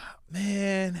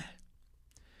 Man,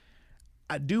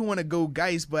 I do want to go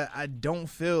Geis, but I don't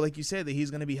feel, like you said, that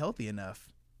he's going to be healthy enough.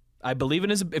 I believe in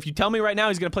his. If you tell me right now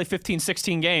he's going to play 15,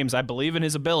 16 games, I believe in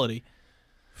his ability.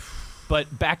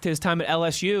 But back to his time at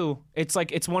LSU, it's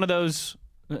one of those.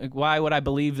 Why would I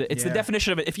believe that? It's the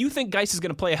definition of it. If you think Geis is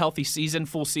going to play a healthy season,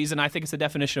 full season, I think it's the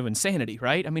definition of insanity,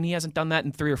 right? I mean, he hasn't done that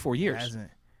in 3 or 4 years. He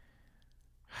hasn't.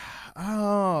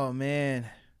 Oh man.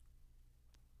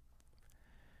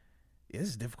 Yeah, this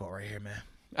is difficult right here, man.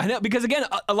 I know, because again,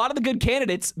 a lot of the good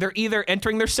candidates, they're either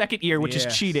entering their second year, which is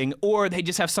cheating, or they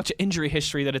just have such an injury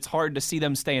history that it's hard to see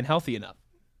them staying healthy enough.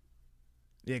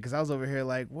 Yeah, because I was over here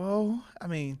I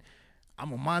mean,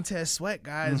 I'm a Montez Sweat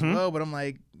guy as well, but I'm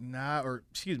like, nah, or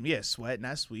excuse me, Sweat,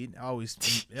 not Sweet. Always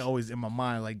in my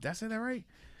mind, did I say that right?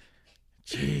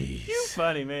 Jeez. You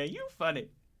funny, man. You funny,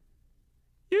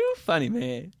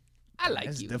 man. I like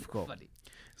That's you. That's difficult. Funny.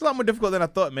 It's a lot more difficult than I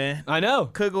thought, man. I know.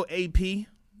 Could go AP.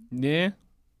 Yeah.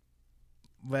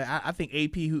 But I think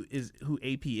AP who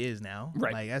AP is now.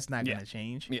 Right. That's not going to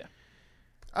change. Yeah.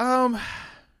 You know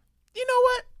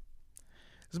what?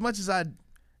 As much as I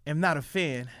am not a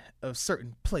fan of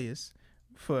certain players,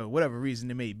 for whatever reason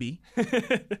it may be, I'm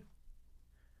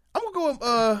gonna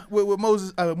go with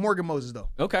Moses, Morgan Moses, though.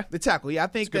 Okay. The tackle. Yeah, I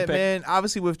think that, pick. man,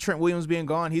 obviously with Trent Williams being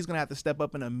gone, he's gonna have to step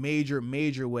up in a major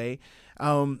way.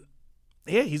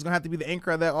 Yeah, he's going to have to be the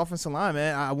anchor of that offensive line,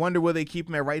 man. I wonder will they keep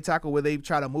him at right tackle, will they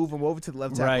try to move him over to the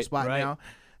left tackle spot now?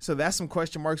 So that's some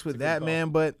question marks with that, man.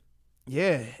 But,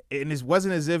 yeah, and it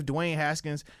wasn't as if Dwayne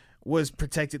Haskins was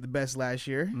protected the best last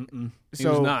year. He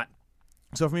was not.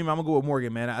 So, for me, I'm going to go with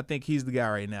Morgan, man. I think he's the guy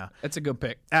right now. That's a good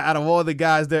pick. Out of all the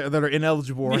guys that are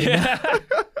ineligible right now.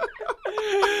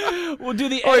 We'll do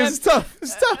the. It's tough.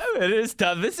 It's tough. It is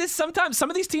tough. This is sometimes some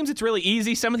of these teams it's really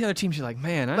easy. Some of the other teams you're like,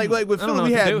 man, like with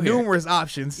Philly, we had numerous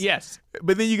options. Yes,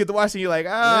 but then you get to Washington, you're like,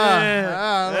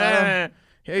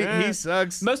 he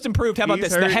sucks. Most improved. How about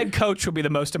this? Hurt. The head coach will be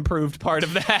the most improved part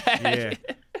of that. Yeah.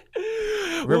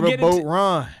 Riverboat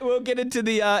Ron. We'll get into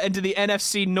the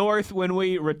NFC North when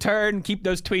we return. Keep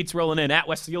those tweets rolling in at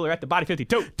Wes Steeler at the Body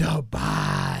 52. The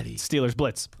Body. Steelers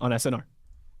Blitz on SNR.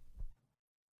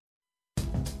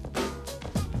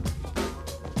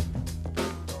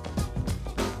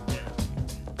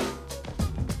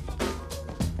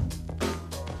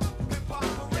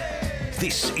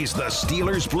 This is the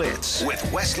Steelers Blitz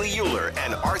with Wesley Euler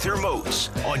and Arthur Moats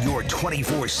on your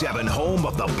 24/7 home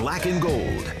of the black and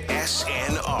gold,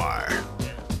 SNR.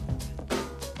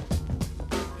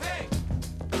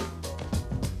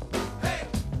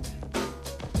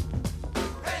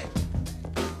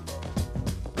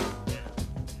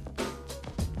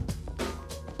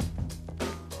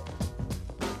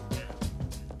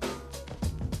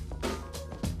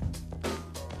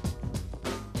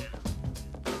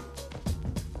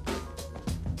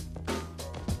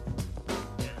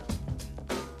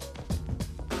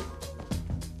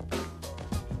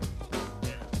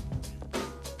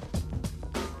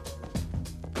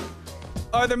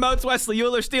 Arthur Moats, Wesley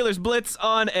Euler, Steelers Blitz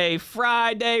on a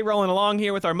Friday. Rolling along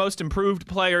here with our most improved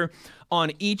player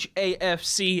on each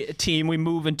AFC team. We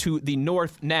move into the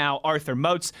North now. Arthur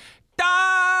Moats.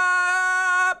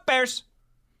 Da Bears.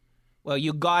 Well,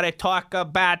 you gotta talk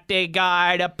about the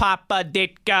guy, the Papa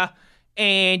Ditka,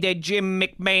 and the Jim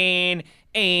McMahon,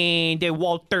 and the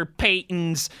Walter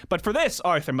Paytons. But for this,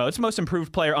 Arthur Moats, most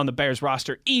improved player on the Bears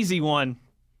roster, easy one,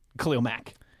 Khalil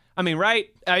Mack. I mean, right?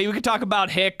 We could talk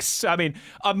about Hicks. I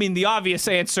mean, the obvious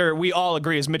answer we all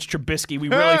agree is Mitch Trubisky. We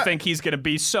really think he's going to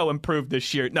be so improved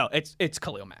this year. No, it's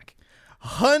Khalil Mack.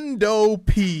 Hundo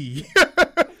P.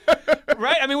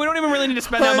 Right? I mean, we don't even really need to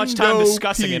spend that much time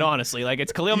discussing it, honestly. Like,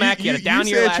 it's Khalil Mack. He had a down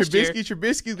year last year.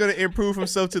 Trubisky's going to improve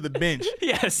himself to the bench.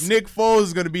 Yes. Nick Foles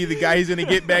is going to be the guy. He's going to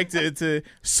get back to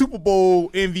Super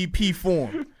Bowl MVP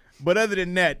form. But other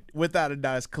than that, without a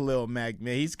doubt, it's Khalil Mack,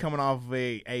 man. He's coming off of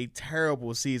a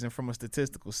terrible season from a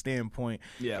statistical standpoint.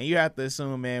 Yeah. And you have to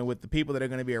assume, man, with the people that are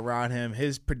going to be around him,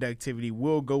 his productivity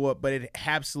will go up, but it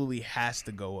absolutely has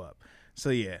to go up.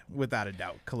 So, yeah, without a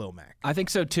doubt, Khalil Mack. I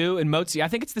think so, too. And Mozi, I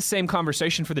think it's the same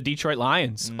conversation for the Detroit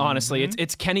Lions, honestly.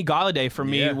 It's Kenny Golladay for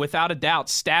me, without a doubt.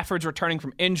 Stafford's returning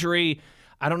from injury.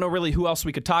 I don't know really who else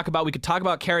we could talk about. We could talk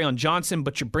about Kerryon Johnson,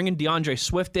 but you're bringing DeAndre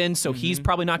Swift in, so he's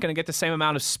probably not going to get the same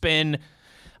amount of spin.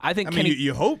 I mean,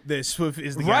 you hope that Swift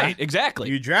is the guy. Right,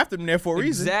 exactly. You drafted him there for a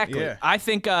reason. Exactly. Yeah. I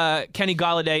think Kenny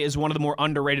Golladay is one of the more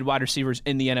underrated wide receivers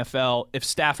in the NFL. If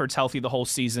Stafford's healthy the whole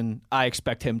season, I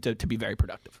expect him to be very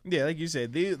productive. Yeah, like you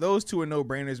said, those two are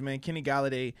no-brainers, man. Kenny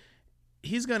Golladay,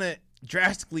 he's going to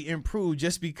drastically improve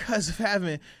just because of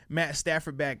having Matt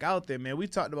Stafford back out there, man. We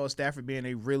talked about Stafford being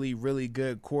a really, really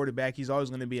good quarterback. He's always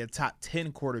going to be a top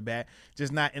 10 quarterback,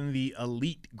 just not in the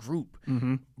elite group.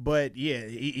 Mm-hmm. But, yeah,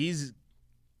 he's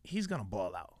going to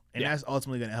ball out. And that's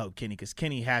ultimately going to help Kenny because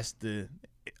Kenny has to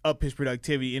up his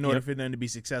productivity in order for them to be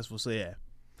successful. So, yeah.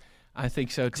 I think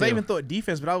so, too. Because I even thought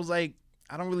defense, but I was like,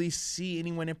 I don't really see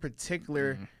anyone in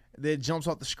particular that jumps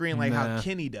off the screen like how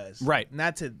Kenny does. Right.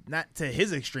 Not to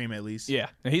his extreme, at least. Yeah.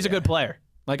 He's a good player.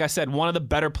 Like I said, one of the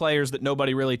better players that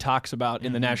nobody really talks about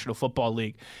in the National Football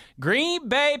League. Green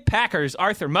Bay Packers,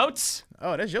 Arthur Moats.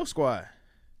 Oh, that's your squad.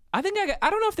 I don't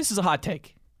know if this is a hot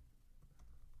take.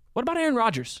 What about Aaron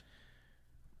Rodgers?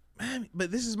 Man, but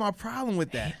this is my problem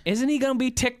with that. Isn't he going to be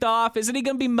ticked off? Isn't he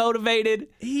going to be motivated?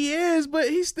 He is, but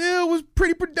he still was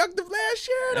pretty productive last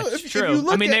year. That's true.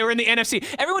 They were in the NFC.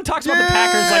 Everyone talks about the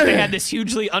Packers like they had this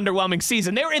hugely underwhelming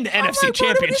season. They were in the NFC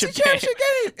Championship game.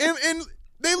 And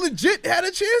they legit had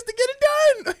a chance to get it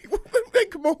done. Like,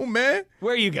 come on, man.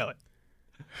 Where are you going?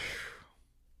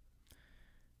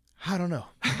 I don't know.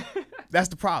 That's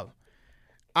the problem.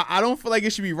 I don't feel like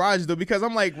it should be Rodgers, though, because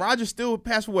I'm like, Rodgers still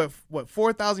passed for, what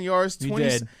 4,000 yards? 20, he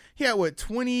did. He had,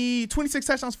 26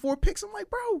 touchdowns, 4 picks? I'm like,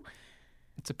 bro.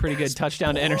 It's a pretty good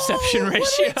touchdown to interception ratio.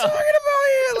 What are we talking about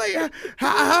here? Like,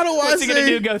 how do I What's say? What's he going to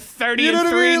do, go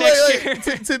 30-3 next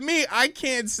year? To me, I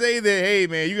can't say that, hey,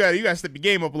 man, you got to step your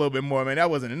game up a little bit more, man. That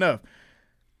wasn't enough.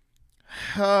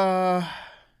 Yeah,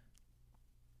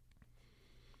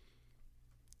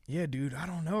 dude, I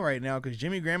don't know right now because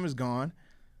Jimmy Graham is gone.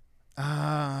 You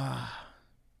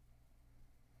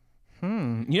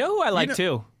know who I like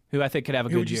too? Who I think could have a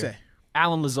good year? Who would you say?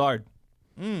 Allen Lazard.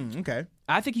 Okay.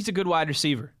 I think he's a good wide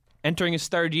receiver. Entering his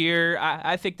third year,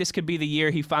 I think this could be the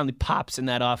year he finally pops in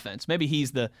that offense. Maybe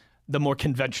he's the more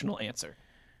conventional answer.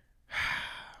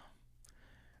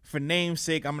 For name's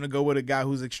sake, I'm going to go with a guy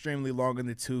who's extremely long in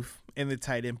the tooth in the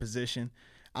tight end position.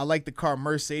 I like the car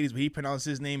Mercedes, but he pronounced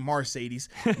his name Mercedes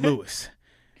Lewis.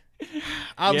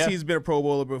 Obviously, he's been a Pro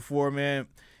Bowler before, man,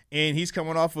 and he's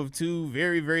coming off of 2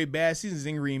 very, very bad seasons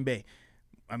in Green Bay.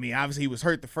 I mean, obviously, he was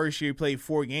hurt the first year. He played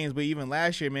 4 games, but even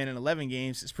last year, man, in 11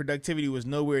 games, his productivity was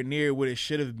nowhere near what it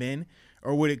should have been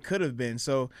or what it could have been.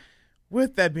 So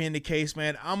with that being the case,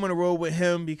 man, I'm going to roll with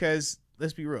him because,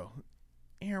 let's be real,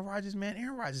 Aaron Rodgers, man,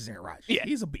 Aaron Rodgers. Yeah.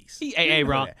 He's a beast. He ain't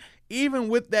wrong. Even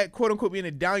with that quote-unquote being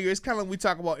a down year, it's kind of like we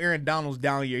talk about Aaron Donald's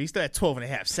down year. He's still at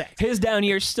 12.5 sacks. His down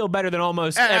year is still better than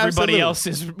almost everybody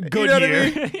else's good year. I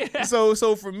mean? Yeah.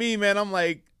 So for me, man, I'm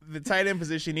like, the tight end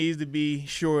position needs to be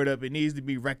shored up. It needs to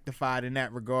be rectified in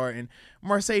that regard. And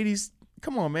Mercedes,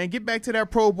 come on, man, get back to that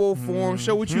Pro Bowl form.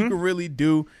 Show what you can really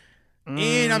do.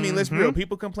 And, I mean, let's be real.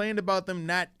 People complained about them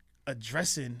not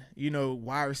addressing,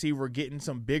 wide receiver, getting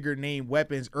some bigger name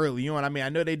weapons early on. I mean, I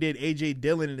know they did A.J.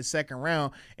 Dillon in the second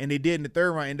round, and they did in the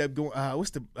third round end up doing, what's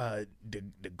the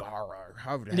Degara, or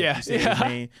however the heck you say his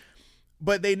name.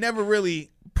 But they never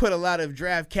really put a lot of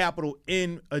draft capital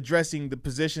in addressing the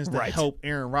positions to help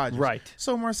Aaron Rodgers. Right.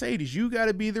 So, Mercedes, you got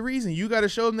to be the reason. You got to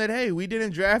show them that, hey, we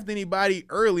didn't draft anybody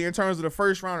early in terms of the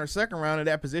first round or second round of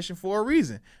that position for a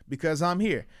reason, because I'm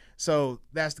here. So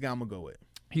that's the guy I'm going to go with.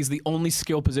 He's the only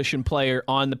skill position player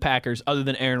on the Packers other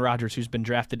than Aaron Rodgers who's been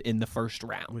drafted in the first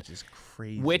round. Which is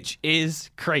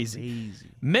crazy.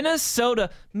 Minnesota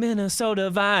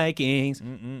Vikings.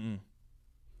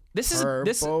 This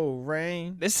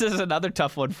is another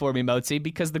tough one for me, Mozi,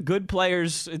 because the good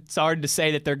players, it's hard to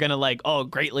say that they're going to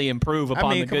greatly improve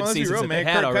upon the good seasons that they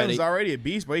had already. Kirk Cousins already a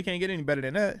beast, but he can't get any better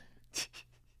than that.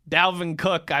 Dalvin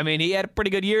Cook, I mean, he had a pretty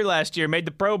good year last year, made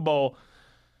the Pro Bowl.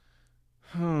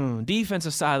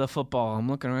 Defensive side of the football, I'm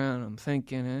looking around, I'm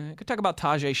thinking, could talk about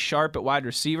Tajay Sharp at wide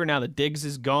receiver now that Diggs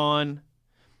is gone.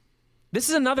 This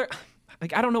is another,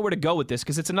 I don't know where to go with this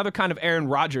because it's another kind of Aaron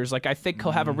Rodgers. I think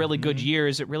he'll have a really good year.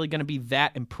 Is it really going to be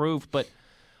that improved? But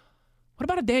what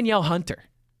about a Danielle Hunter?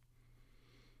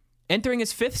 Entering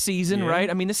his 5th season,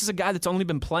 right? I mean, this is a guy that's only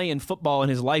been playing football in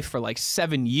his life for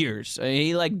 7 years.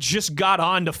 He just got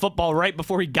on to football right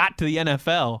before he got to the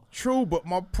NFL. True, but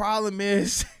my problem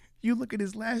is... You look at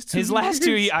his last 2 years. His last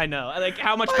 2 years, I know.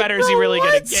 How much better is he really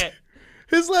going to get?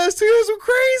 His last 2 years were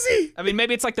crazy. I mean,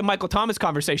 maybe it's like the Michael Thomas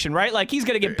conversation, right? He's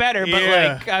going to get better,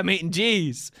 but I mean,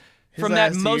 geez. From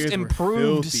that most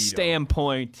improved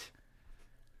standpoint.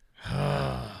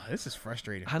 This is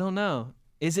frustrating. I don't know.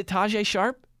 Is it Tajay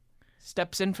Sharp?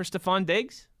 Steps in for Stephon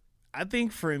Diggs? I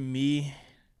think for me,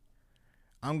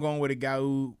 I'm going with a guy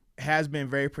who has been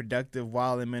very productive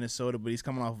while in Minnesota, but he's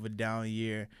coming off of a down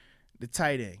year. The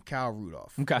tight end, Kyle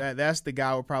Rudolph. Okay. That's the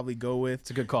guy we'll probably go with. It's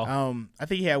a good call. I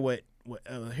think he had here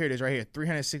it is right here,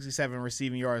 367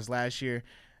 receiving yards last year.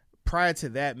 Prior to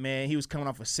that, man, he was coming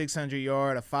off a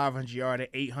 600-yard, a 500-yard, an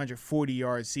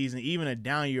 840-yard season, even a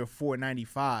down year of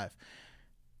 495.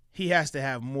 He has to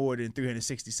have more than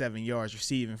 367 yards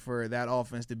receiving for that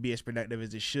offense to be as productive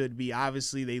as it should be.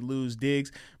 Obviously, they lose Diggs,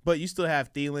 but you still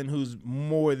have Thielen, who's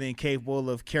more than capable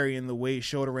of carrying the weight,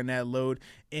 shouldering that load.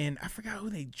 And I forgot who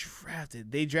they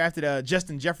drafted. They drafted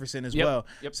Justin Jefferson as well.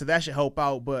 Yep. So that should help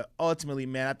out. But ultimately,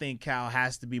 man, I think Kyle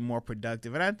has to be more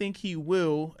productive. And I think he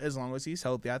will as long as he's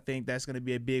healthy. I think that's going to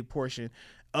be a big portion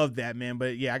of that, man.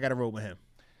 But, yeah, I got to roll with him.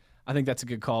 I think that's a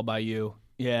good call by you.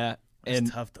 Yeah.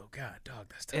 It's tough, though. God, dog,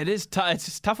 that's tough. It is tough. It's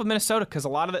just tough with Minnesota because a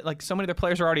lot of it, so many of their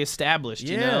players are already established.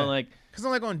 Yeah. Because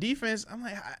I'm on defense, I'm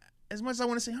as much as I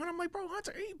want to say Hunter, I'm bro,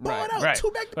 Hunter, he balling out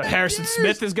 2 back-to-back But Harrison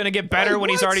Smith is going to get better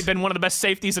when he's already been one of the best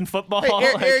safeties in football.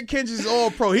 Hey, Eric Kendricks is all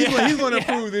pro. He's going to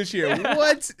improve this year.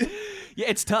 What? Yeah,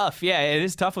 it's tough. Yeah, it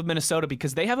is tough with Minnesota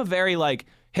because they have a very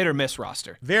hit or miss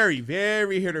roster. Very,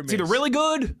 very hit or miss. It's either really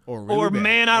good or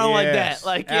man, I don't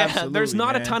like that. There's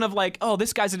not a ton of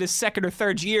this guy's in his 2nd or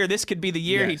 3rd year. This could be the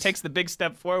year he takes the big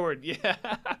step forward. Yeah.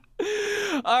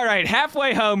 All right,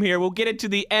 halfway home here. We'll get into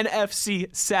the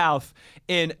NFC South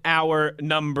in hour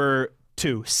number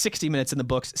 2. 60 minutes in the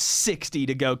books, 60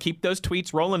 to go. Keep those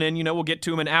tweets rolling in. We'll get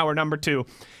to them in hour number 2.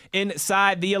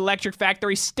 Inside the Electric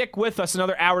Factory, stick with us.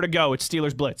 Another hour to go. It's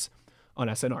Steelers Blitz on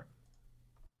SNR.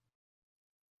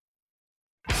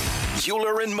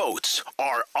 Bueller and Moats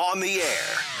are on the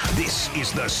air. This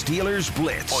is the Steelers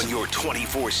Blitz on your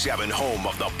 24/7 home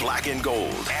of the black and gold.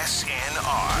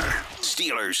 SNR,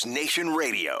 Steelers Nation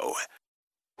Radio.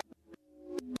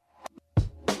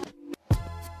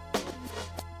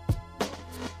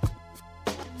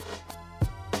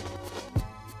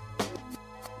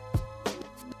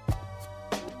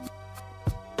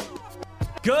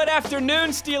 Good afternoon,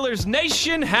 Steelers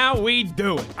Nation. How we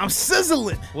doing? I'm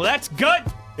sizzling. Well, that's good.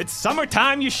 It's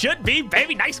summertime. You should be,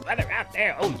 baby. Nice weather out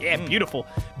there. Oh, yeah, beautiful,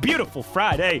 beautiful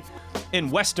Friday in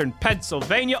Western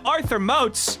Pennsylvania. Arthur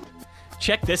Moats,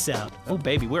 check this out. Oh,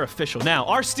 baby, we're official now.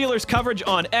 Our Steelers coverage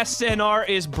on SNR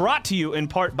is brought to you in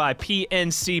part by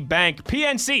PNC Bank.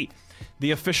 PNC,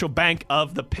 the official bank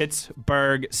of the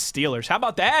Pittsburgh Steelers. How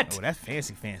about that? Oh, that's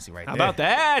fancy right there. How about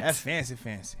that? That's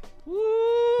fancy. Woo!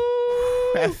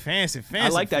 That's fancy. I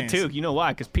like that too. You know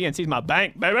why? Because PNC's my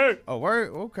bank, baby. Oh,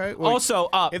 word? Okay. Well, Also,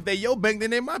 if they your bank, then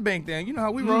they my bank. Then you know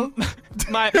how we roll.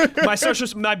 my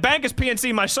bank is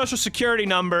PNC. My social security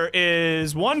number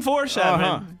is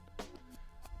 147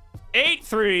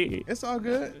 83. It's all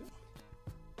good.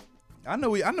 I know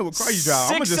what car you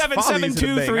drive.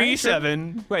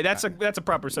 677-237. Wait, that's a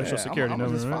proper social security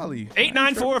number. Just follow you.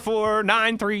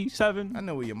 8944937. I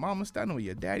know where your mama stay. I know where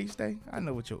your daddy stay. I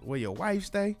know where your wife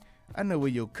stay. I know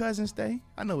where your cousin stay.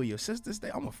 I know where your sister stay.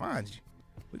 I'm gonna find you.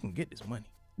 We can get this money.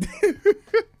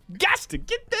 Gots to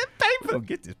get that paper. We're gonna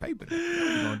get this paper. What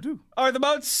we gonna do? All right, the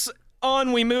boats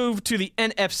on. We move to the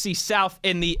NFC South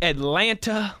in the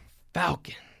Atlanta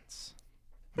Falcons.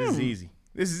 This is easy.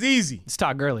 This is easy. It's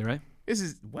Todd Gurley, right? This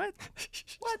is what?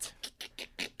 What?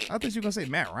 I thought you were gonna say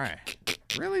Matt Ryan.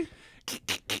 Really?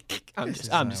 I'm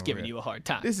just giving you a hard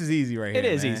time. This is easy right here. It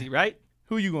is man. easy, right?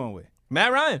 Who you going with?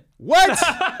 Matt Ryan. What?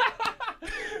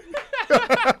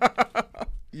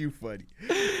 You funny.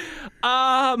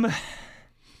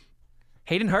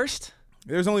 Hayden Hurst.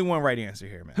 There's only one right answer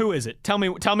here, man. Who is it? Tell me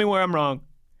where I'm wrong,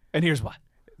 and here's why.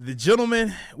 The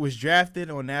gentleman was drafted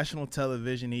on national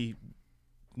television. He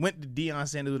went to Deion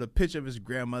Sanders with a picture of his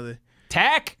grandmother.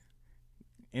 Tack.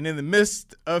 And in the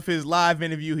midst of his live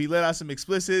interview, he let out some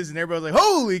explicits, and everybody was like,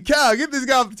 holy cow, get this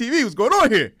guy off the TV. What's going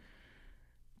on here?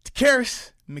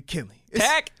 Karis McKinley.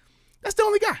 Tack. That's the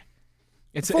only guy.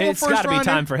 It's got to be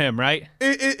time for him, right?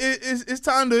 It's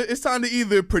time to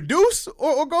either produce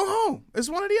or go home. It's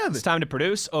one or the other. It's time to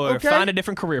produce or find a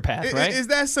different career path, right? It's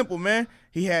that simple, man.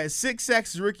 He had 6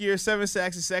 sacks his rookie year, 7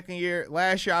 sacks his second year.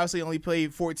 Last year, obviously, only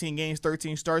played 14 games,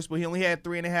 13 starts, but he only had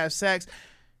 3.5 sacks.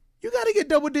 You got to get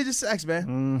double-digit sacks,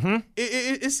 man. Mm-hmm.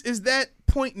 It's that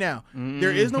point now. Mm-hmm.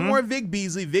 There is no more Vic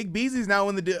Beasley. Vic Beasley's now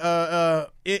in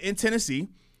Tennessee.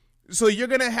 So you're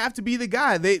going to have to be the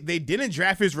guy. They didn't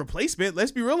draft his replacement.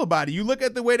 Let's be real about it. You look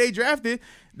at the way they drafted.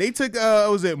 They took,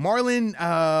 Marlon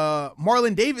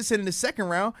Davidson in the second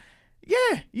round.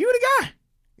 Yeah, you're the guy.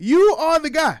 You are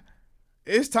the guy.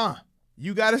 It's time.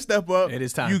 You got to step up. It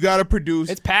is time. You got to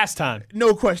produce. It's past time.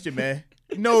 No question, man.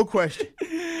 No question.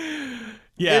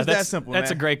 Yeah, it's that simple, that's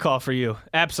man. a great call for you.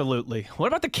 Absolutely. What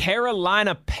about the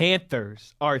Carolina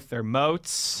Panthers, Arthur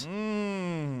Moats?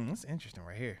 That's interesting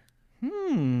right here.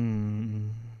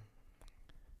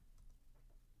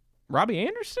 Robbie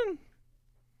Anderson?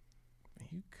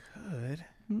 You could.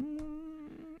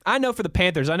 I know for the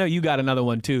Panthers, I know you got another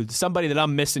one too. Somebody that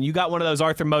I'm missing. You got one of those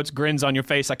Arthur Moats grins on your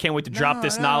face. I can't wait to drop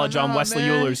this knowledge on Wesley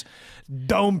Euler's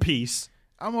dome piece.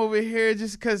 I'm over here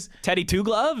just because Teddy Two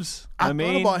Gloves. I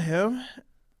thought about him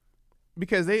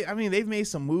because they've made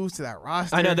some moves to that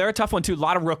roster. I know they're a tough one too. A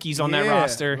lot of rookies on that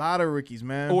roster. A lot of rookies,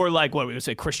 man. Or like what we would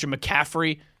say, Christian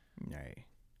McCaffrey. Right.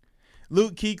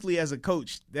 Luke Kuechly as a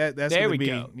coach. That's there we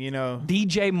go. You know,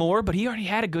 DJ Moore, but he already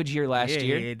had a good year last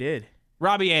year. Yeah, he did.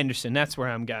 Robbie Anderson. That's where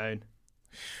I'm going.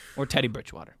 Or Teddy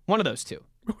Bridgewater. One of those two.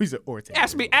 He's or Teddy.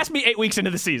 Ask me 8 weeks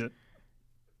into the season.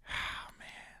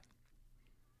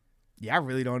 Yeah, I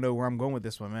really don't know where I'm going with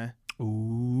this one, man.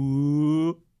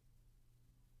 Ooh.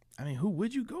 I mean, who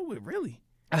would you go with, really?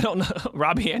 I don't know.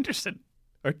 Robbie Anderson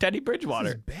or Teddy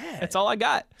Bridgewater. This is bad. That's all I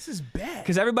got. This is bad.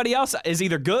 Because everybody else is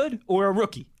either good or a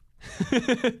rookie.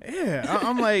 Yeah,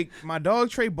 I'm like, my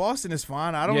dog Trey Boston is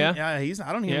fine. I don't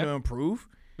need him to improve.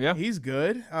 Yeah. He's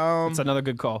good. It's another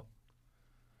good call.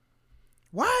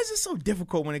 Why is it so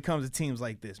difficult when it comes to teams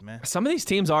like this, man? Some of these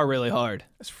teams are really hard.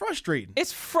 It's frustrating.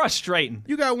 It's frustrating.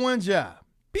 You got one job.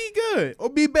 Be good or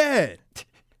be bad.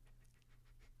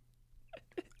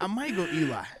 I might go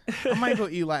Eli.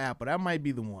 Eli Apple. That might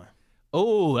be the one.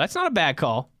 Oh, that's not a bad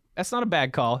call.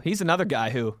 He's another guy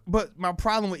who. But my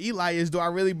problem with Eli is, do I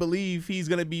really believe he's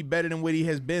going to be better than what he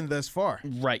has been thus far?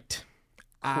 Right.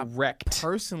 Correct. I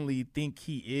personally think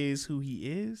he is who he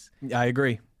is. I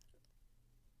agree.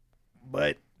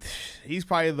 But he's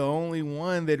probably the only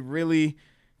one that really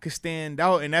could stand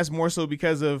out, and that's more so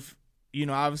because of,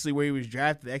 obviously where he was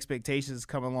drafted, the expectations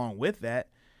come along with that.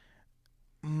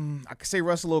 I could say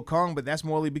Russell Okung, but that's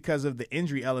morely because of the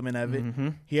injury element of it. Mm-hmm.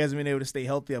 He hasn't been able to stay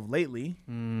healthy of lately.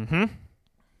 Mm-hmm.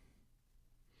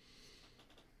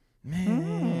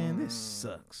 Man, this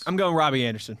sucks. I'm going Robbie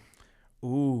Anderson.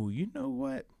 Ooh, you know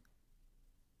what?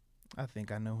 I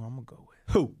think I know who I'm going to go with.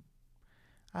 Who?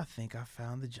 I think I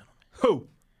found the gentleman. Who?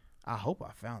 I hope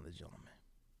I found the gentleman.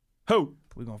 Who?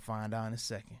 We're going to find out in a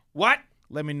second. What?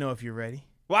 Let me know if you're ready.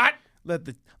 What? Let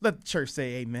the church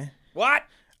say amen. What?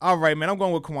 All right, man. I'm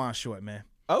going with Kawan Short, man.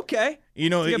 Okay.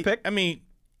 Good pick. I mean,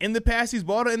 in the past, he's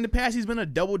been a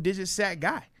double-digit sack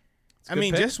guy.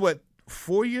 Just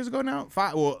 4 years ago now?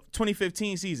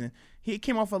 2015 season, he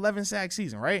came off 11 sack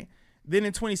season, right? Then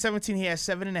in 2017, he had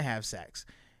 7.5 sacks.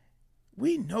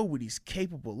 We know what he's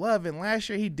capable of, and last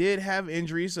year he did have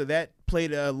injuries, so that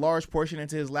played a large portion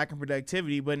into his lack of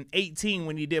productivity. But in 18,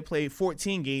 when he did play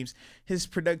 14 games, his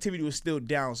productivity was still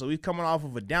down. So he's coming off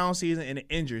of a down season and an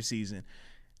injured season.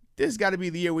 This got to be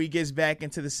the year where he gets back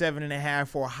into the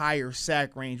 7.5 or higher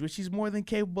sack range, which he's more than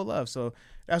capable of. So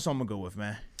that's what I'm going to go with,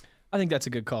 man. I think that's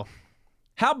a good call.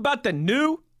 How about the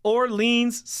New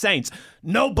Orleans Saints?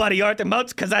 Nobody, Arthur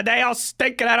Moats, because they all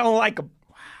stink and I don't like them.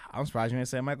 I'm surprised you didn't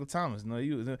say Michael Thomas. No,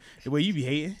 the way you be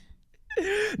hating.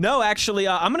 No, actually,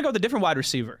 I'm going to go with a different wide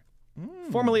receiver,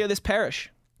 formerly of this parish.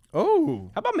 Oh.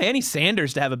 How about Manny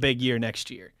Sanders to have a big year next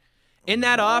year? In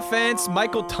that offense,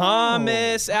 Michael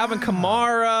Thomas, Alvin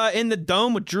Kamara, in the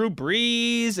dome with Drew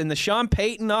Brees, in the Sean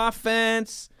Payton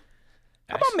offense.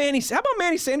 How about Manny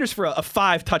Sanders for a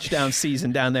 5-touchdown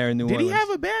season down there in New Orleans? Did he have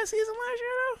a bad season last year,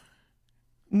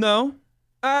 though?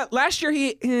 No. Last year,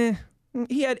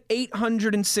 he had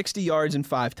 860 yards and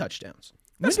 5 touchdowns.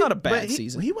 That's not a bad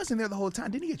season. He wasn't there the whole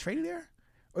time. Didn't he get traded there?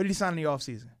 Or did he sign in the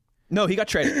offseason? No, he got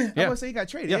traded. I was Yeah. going to say he got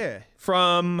traded, yeah.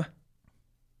 From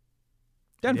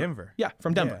Denver. Yeah,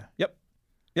 from Denver. Yeah.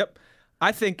 Yep.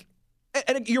 I think,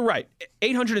 and you're right,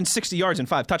 860 yards and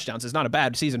 5 touchdowns is not a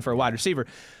bad season for a wide receiver.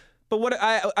 But what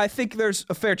I think there's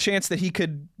a fair chance that he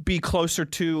could be closer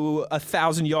to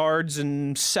 1,000 yards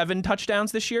and 7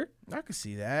 touchdowns this year. I could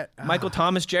see that. Michael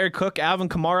Thomas, Jared Cook, Alvin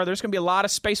Kamara, there's going to be a lot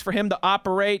of space for him to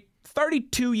operate.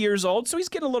 32 years old, so he's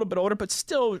getting a little bit older, but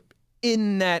still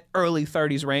in that early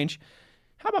 30s range.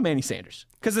 How about Manny Sanders?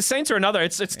 Because the Saints are another.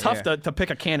 It's tough to pick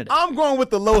a candidate. I'm going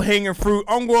with the low-hanging fruit.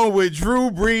 I'm going with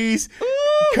Drew Brees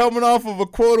coming off of a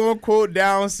quote-unquote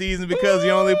down season because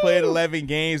he only played 11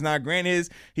 games. Now, granted,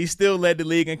 he still led the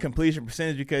league in completion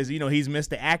percentage because, he's missed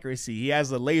the accuracy. He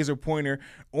has a laser pointer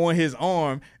on his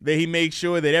arm that he makes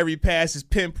sure that every pass is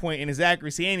pinpoint in his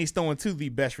accuracy, and he's throwing to the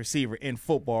best receiver in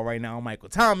football right now, Michael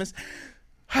Thomas.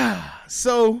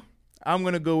 So I'm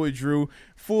going to go with Drew.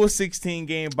 Full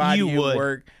 16-game body of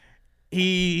work.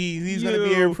 He's going to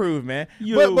be improved, man.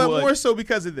 But more so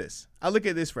because of this. I look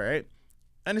at this, right?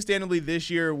 Understandably, this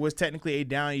year was technically a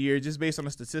down year just based on a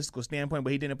statistical standpoint,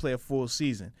 but he didn't play a full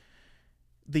season.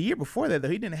 The year before that, though,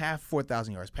 he didn't have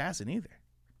 4,000 yards passing either.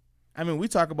 I mean, we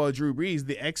talk about Drew Brees.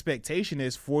 The expectation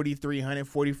is 4,300,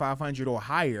 4,500 or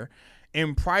higher.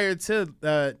 And prior to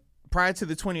the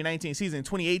 2019 season,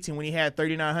 2018, when he had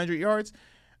 3,900 yards,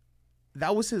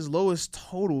 that was his lowest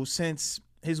total since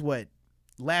his,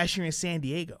 last year in San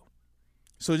Diego.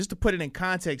 So just to put it in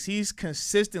context, he's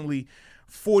consistently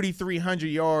 4,300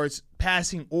 yards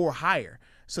passing or higher.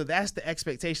 So that's the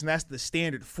expectation. That's the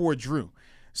standard for Drew.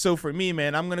 So for me,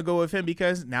 man, I'm going to go with him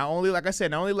because not only last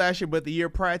year, but the year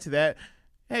prior to that,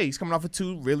 hey, he's coming off of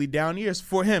 2 really down years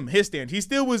for him, his standard. He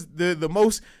still was the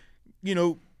most,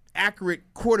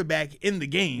 accurate quarterback in the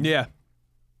game. Yeah.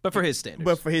 But for his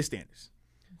standards.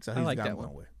 So I like that one.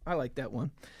 I like that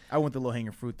one. I want the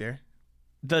low-hanging fruit there.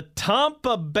 The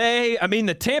Tampa Bay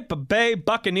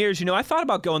Buccaneers. I thought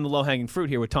about going the low-hanging fruit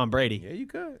here with Tom Brady. Yeah, you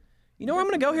could. You know where I'm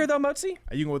going to go here, though, Motsy?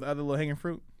 Are you going with the other low-hanging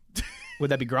fruit?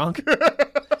 Would that be Gronk?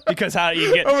 Because how do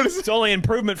you get? It's only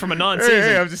improvement from a non-season.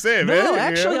 Hey, I'm just saying, man. No,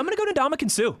 actually, I'm going to go to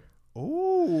Ndamukong Suh.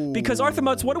 Ooh. Because Arthur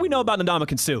Moats, what do we know about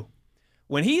Ndamukong Suh?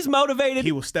 When he's motivated,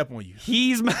 he will step on you.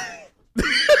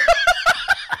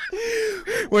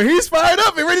 When he's fired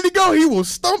up and ready to go, he will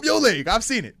stomp your leg. I've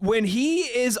seen it. When he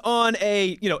is on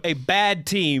a bad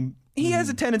team, he has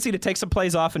a tendency to take some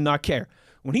plays off and not care.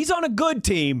 When he's on a good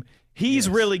team, he's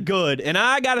really good. And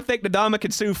I got to think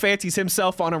Ndamukong Suh fancies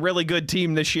himself on a really good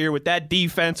team this year with that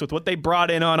defense, with what they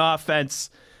brought in on offense.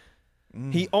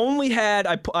 He only had,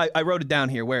 I wrote it down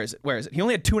here. Where is it? He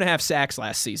only had 2.5 sacks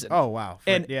last season. Oh, wow.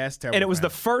 That's terrible. And it was the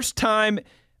first time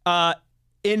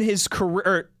in his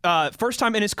career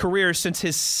since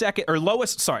his second, or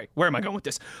lowest, sorry, where am I going with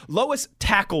this? Lowest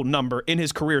tackle number in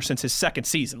his career since his second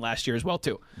season last year as well,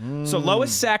 too. So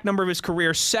lowest sack number of his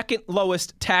career, second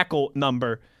lowest tackle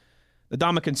number.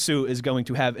 Ndamukong Suh is going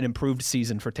to have an improved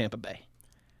season for Tampa Bay.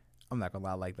 I'm not going to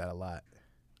lie, I like that a lot.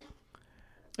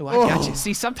 Oh, I got you.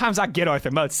 See, sometimes I get Arthur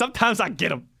Moats. Sometimes I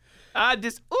get him.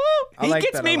 He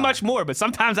gets me much more, but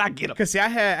sometimes I get him. Because, see, I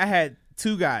had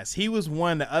 2 guys. He was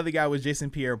one. The other guy was Jason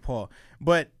Pierre-Paul.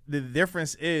 But the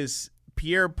difference is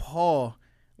Pierre-Paul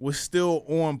was still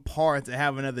on par to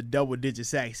have another double-digit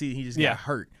sack. See, he just got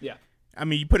hurt. Yeah. I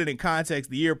mean, you put it in context.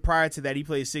 The year prior to that, he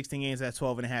played 16 games, had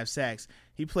 12.5 sacks.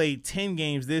 He played 10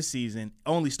 games this season,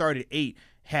 only started 8,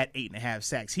 had 8.5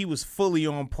 sacks. He was fully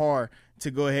on par to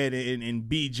go ahead and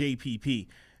beat JPP.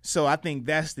 So I think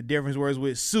that's the difference. Whereas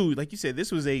with Suh, like you said,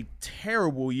 this was a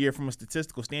terrible year from a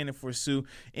statistical standing for Suh.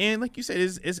 And like you said,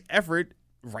 his effort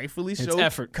rightfully It's so,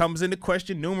 effort. comes into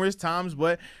question numerous times,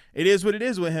 but it is what it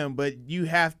is with him. But you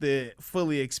have to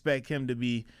fully expect him to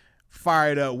be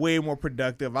fired up, way more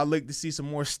productive. I like to see some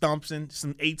more stumps and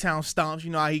some 8-town stomps. You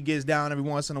know how he gets down every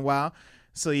once in a while.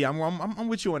 So, yeah, I'm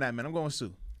with you on that, man. I'm going with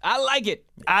Sue. I like it.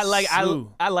 I like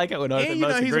it when Arthur And, you know,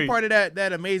 Moats he's agrees. a part of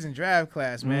that amazing draft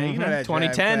class, man. You know that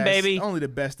 2010, draft class, baby. only the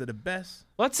best of the best.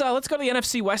 Let's go to the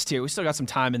NFC West here. We still got some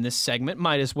time in this segment.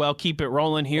 Might as well keep it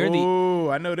rolling here. Oh,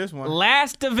 I know this one. The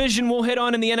last division we'll hit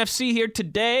on in the NFC here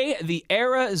today, the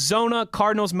Arizona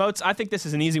Cardinals. Moats, I think this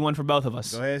is an easy one for both of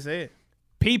us. Go ahead, say it.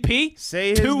 PP, Say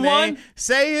his 2-1. name.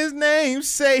 Say his name.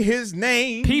 Say his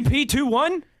name. PP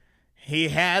 2-1. He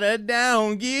had a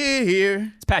down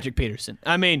year. It's Patrick Peterson.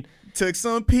 I mean, Took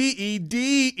some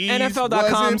PEDs.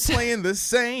 NFL.com Wasn't playing the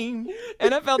same.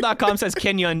 NFL.com says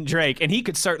Kenyon Drake, and he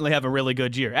could certainly have a really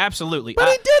good year. Absolutely. But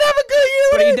he did have a good year.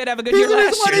 But he did have a good year last year.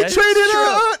 That's why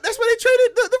they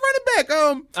traded the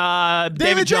running back.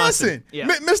 David Johnson. Yeah.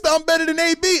 Mr. I'm better than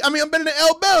AB. I mean, I'm better than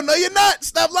L. Bell. No, you're not.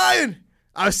 Stop lying.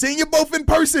 I've seen you both in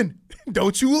person.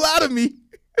 Don't you lie to me.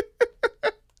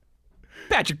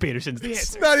 Patrick Peterson's the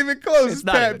It's answer. not even close. It's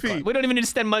not Pat even P. close. We don't even need to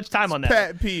spend much time on that.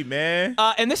 Pat P, man.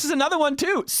 And this is another one,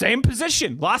 too. Same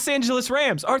position. Los Angeles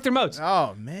Rams. Arthur Moats.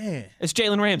 Oh, man. It's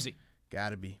Jalen Ramsey.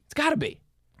 Gotta be. It's got to be.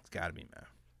 It's gotta be, man.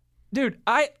 Dude,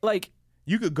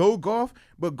 You could go golf,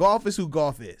 but golf is who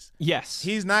golf is. yes.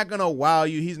 He's not going to wow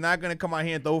you. He's not going to come out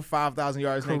here and throw 5,000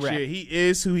 yards next Correct. year. He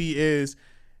is who he is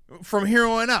from here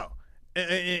on out.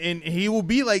 And he will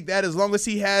be like that as long as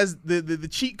he has the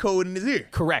cheat code in his ear.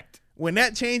 Correct. When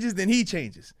that changes, then he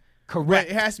changes. Correct.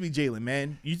 But it has to be Jalen,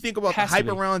 man. You think about the Has to hype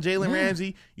be. around Jalen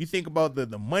Ramsey. You think about the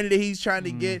money that he's trying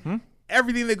to get,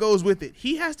 everything that goes with it.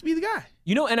 He has to be the guy.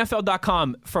 You know,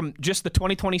 NFL.com from just the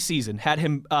 2020 season had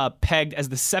him pegged as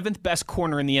the 7th best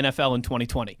corner in the NFL in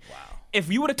 2020. Wow.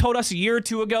 If you would have told us a year or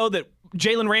two ago that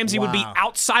Jalen Ramsey would be Wow.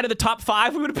 outside of the top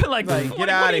 5, we would have been like, Like, what, get what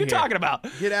outta are you here. talking about?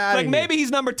 Get outta Like, here. maybe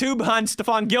he's number 2 behind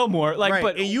Stephon Gilmore. Like, Right.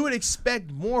 but And you would expect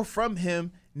more from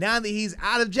him now that he's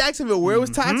out of Jacksonville, where it was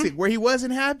toxic, where he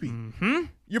wasn't happy.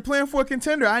 You're playing for a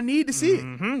contender. I need to see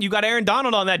it. you got Aaron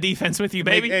Donald on that defense with you,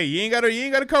 baby. Hey, you ain't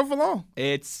gotta cover for long.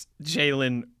 It's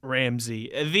Jalen Ramsey.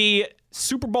 The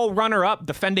Super Bowl runner-up,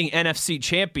 defending NFC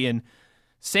champion,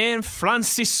 San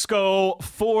Francisco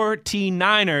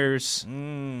 49ers.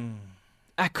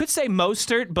 I could say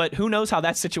Mostert, but who knows how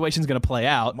that situation's going to play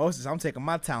out. Moses, I'm taking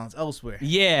my talents elsewhere.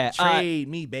 Yeah. Trade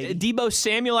me, baby. Debo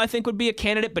Samuel, I think, would be a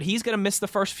candidate, but he's going to miss the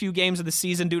first few games of the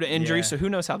season due to injury, Yeah. so who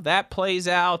knows how that plays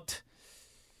out.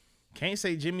 Can't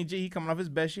say Jimmy G. He coming off his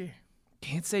best year.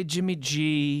 Can't say Jimmy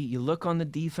G. You look on the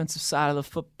defensive side of the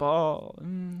football.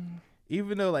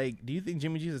 Even though, do you think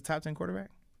Jimmy G is a top 10 quarterback?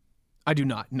 I do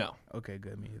not, no. Okay,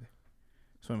 good. Me either.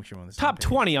 Just want to make sure we're on the same Top page.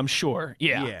 20, I'm sure.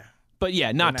 Yeah. Yeah. But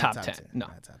yeah, not, But top 10. No.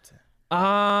 Not top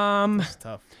 10. It's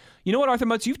tough. You know what, Arthur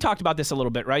Mutz? You've talked about this a little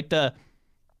bit, right? The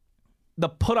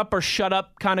put up or shut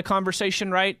up kind of conversation,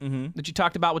 right? Mm-hmm. That you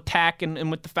talked about with Tack and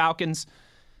with the Falcons.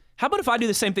 How about if I do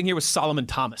the same thing here with Solomon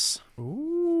Thomas?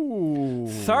 Ooh.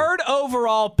 3rd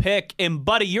overall pick, and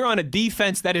buddy, you're on a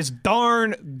defense that is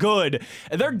darn good.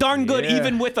 They're darn good Yeah.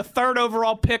 even with a 3rd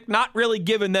overall pick, not really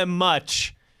giving them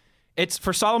much. It's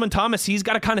for Solomon Thomas, he's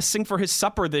got to kind of sing for his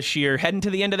supper this year, heading to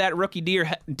the end of that rookie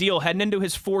deal, heading into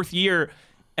his 4th year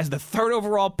as the 3rd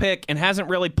overall pick and hasn't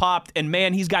really popped. And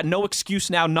man, he's got no excuse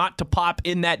now not to pop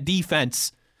in that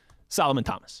defense. Solomon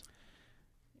Thomas.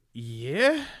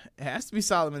 Yeah, it has to be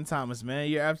Solomon Thomas, man.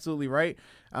 You're absolutely right.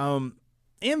 And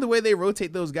the way they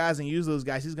rotate those guys and use those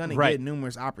guys, he's going to Right. get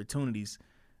numerous opportunities.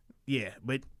 Yeah,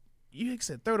 but you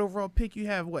said 3rd overall pick, you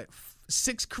have,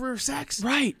 6 career sacks?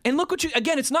 Right. And look what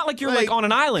again, it's not like you're like on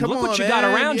an island. come Look what on, you got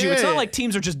man. around you. It's Yeah. not like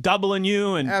teams are just doubling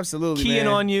you and Absolutely, keying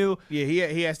man. on you. Yeah,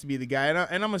 he has to be the guy.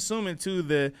 And I'm assuming, too,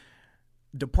 the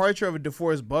departure of a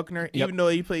DeForest Buckner, Yep. even though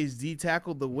he plays D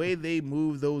tackle, the way they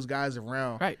move those guys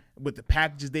around Right. with the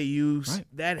packages they use, Right.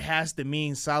 that has to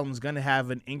mean Solomon's going to have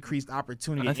an increased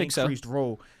opportunity, I an think so. increased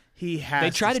role. He has They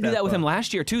tried to do step that with up. him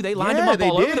last year too. They lined Yeah, him up they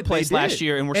all did. over the place They last did.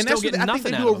 year, and we're And still that's what getting I nothing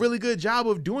think they out do of a him. really good job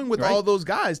of doing with Right. all those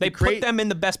guys. They put them in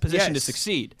the best position to Yes.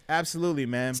 succeed. Absolutely,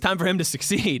 man. It's time for him to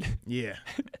succeed. Yeah,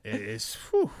 it's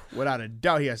without a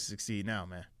doubt he has to succeed now,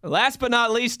 man. Last but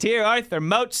not least here, Arthur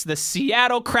Moats, the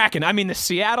Seattle Kraken. I mean, the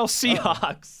Seattle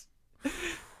Seahawks.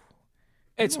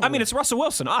 It's Russell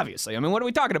Wilson, obviously. I mean, what are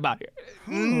we talking about here?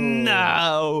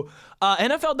 No.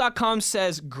 NFL.com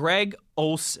says Greg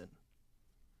Olsen.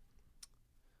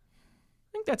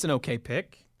 I think that's an okay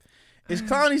pick. Is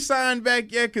Clowney signed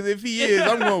back yet? Because if he is,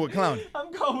 I'm going with Clowney.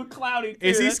 I'm going with Cloudy.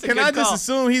 Can I just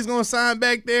assume he's going to sign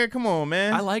back there? Come on,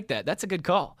 man. I like that. That's a good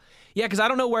call. Yeah, because I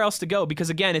don't know where else to go. Because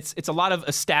again, it's a lot of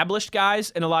established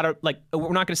guys and a lot of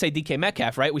we're not going to say DK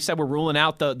Metcalf, right? We said we're ruling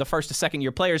out the first to second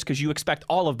year players because you expect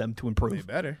all of them to improve.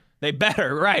 They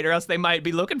better, right? Or else they might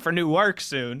be looking for new work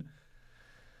soon.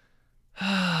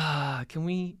 Can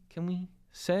we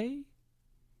say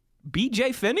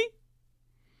BJ Finney?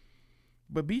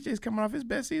 But BJ's coming off his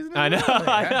best season. I know.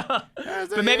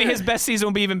 But maybe his best season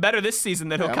will be even better this season.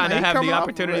 That he'll kind of have the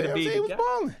opportunity to be.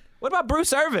 What about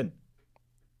Bruce Irvin?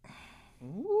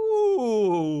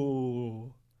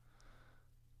 Ooh.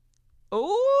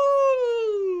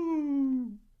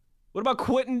 What about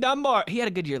Quentin Dunbar? He had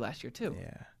a good year last year, too.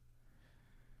 Yeah.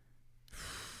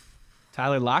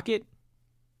 Tyler Lockett?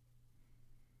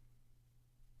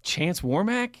 Chance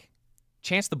Warmack?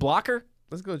 Chance the blocker?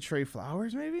 Let's go Trey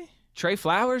Flowers, maybe? Trey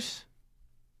Flowers?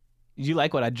 You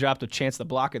like what I dropped with Chance the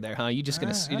blocker there, huh? You're just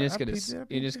gonna go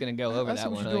over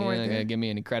that one. Huh? You're not gonna give me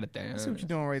any credit there. That's what you're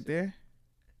doing right there.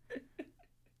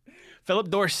 Philip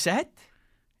Dorsett?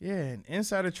 Yeah, an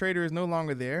insider trader is no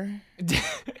longer there.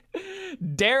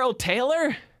 Daryl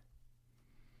Taylor?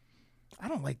 I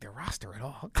don't like their roster at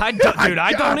all. I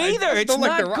don't either. It's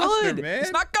not good. Roster, man.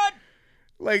 It's not good.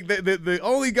 Like, the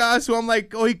only guys who I'm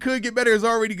like, oh, he could get better is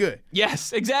already good.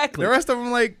 Yes, exactly. The rest of them,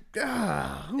 like,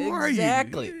 who are you?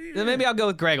 Exactly. Then maybe I'll go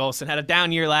with Greg Olsen. Had a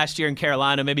down year last year in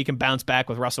Carolina. Maybe he can bounce back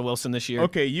with Russell Wilson this year.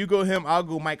 Okay, you go him. I'll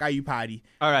go Mike Iupati.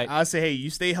 All right. I'll say, hey, you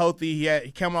stay healthy.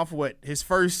 He came off of his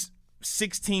first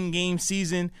 16-game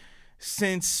season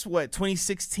since,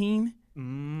 2016?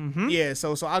 Mm-hmm. Yeah,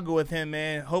 so I'll go with him,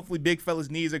 man. Hopefully big fella's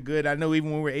knees are good. I know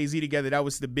even when we were AZ together, that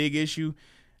was the big issue.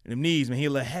 And them knees, man, he a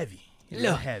little heavy.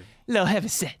 Little heavy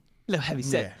set.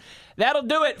 Yeah. That'll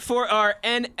do it for our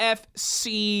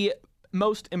NFC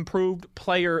Most Improved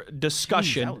Player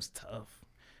discussion. Jeez, that was tough.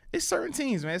 It's certain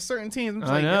teams, man. It's certain teams. I'm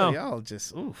I know. Y'all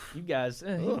just, oof. You guys,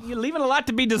 you're leaving a lot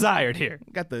to be desired here.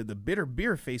 Got the bitter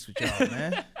beer face with y'all,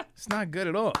 man. It's not good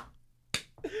at all.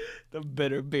 The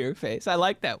bitter beer face. I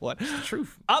like that one. It's the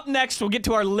truth. Up next, we'll get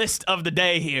to our list of the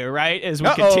day here, right? As we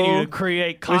continue to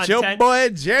create content. With your boy,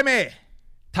 Jimmy.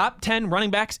 Top 10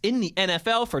 running backs in the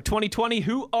NFL for 2020.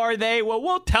 Who are they? Well,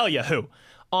 we'll tell you who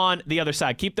on the other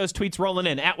side. Keep those tweets rolling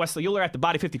in. At Wesley Euler, at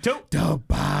TheBody52. The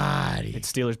Body. It's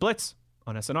Steelers Blitz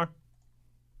on SNR.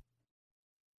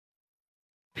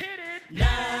 Hit it.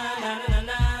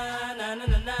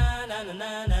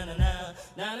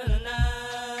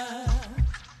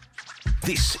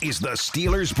 This is the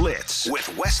Steelers Blitz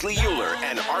with Wesley Euler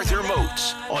and Arthur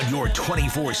Moats on your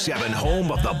 24/7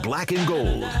 home of the black and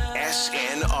gold,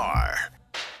 SNR.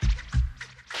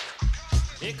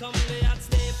 Here come the hot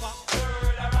stepper.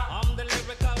 I'm the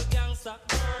lyrical gangster.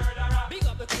 Big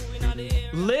up the crew in the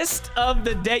air. List of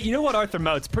the day. You know what, Arthur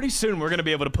Moats? Pretty soon we're going to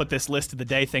be able to put this list of the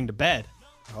day thing to bed.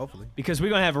 Hopefully. Because we're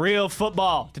going to have real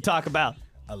football to talk about.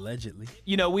 Allegedly.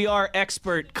 You know, we are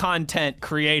expert content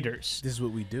creators. This is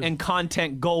what we do. And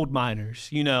content gold miners.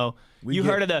 You know,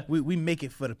 heard of the... We make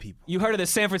it for the people. You heard of the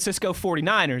San Francisco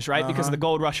 49ers, right? Because of the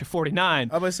gold rush of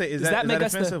 49. I was going to say, is that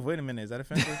offensive? Wait a minute. Is that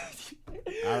offensive?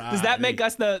 Does that make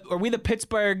us are we the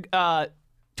Pittsburgh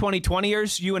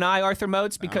 2020ers, you and I, Arthur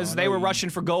Moats? Because they were rushing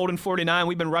for gold in 49.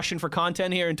 We've been rushing for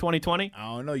content here in 2020.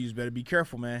 I don't know. You just better be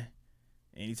careful, man.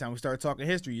 Anytime we start talking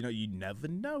history, you never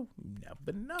know. You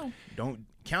never know.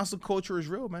 Cancel culture is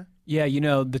real, man. Yeah,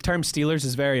 the term Steelers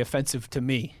is very offensive to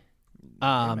me. Hey,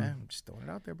 man, I'm just throwing it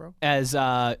out there, bro. As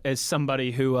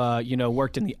somebody who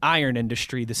worked in the iron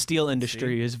industry, the steel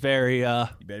industry is very you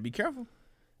better be careful.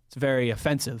 It's very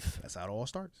offensive. That's how it all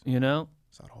starts. You know?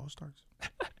 That's how it all starts.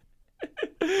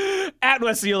 At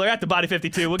Wes Euler, at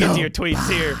TheBody52. We'll get to your tweets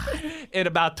here in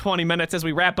about 20 minutes as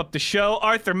we wrap up the show.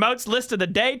 Arthur Moats, list of the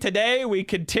day. Today, we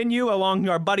continue along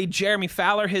our buddy Jeremy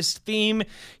Fowler. His theme,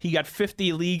 he got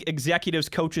 50 league executives,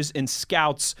 coaches, and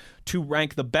scouts to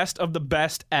rank the best of the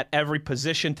best at every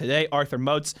position. Today, Arthur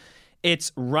Moats,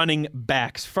 it's running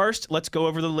backs. First, let's go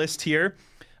over the list here.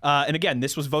 And again,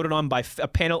 this was voted on by a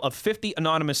panel of 50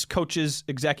 anonymous coaches,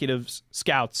 executives,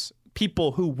 scouts,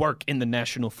 people who work in the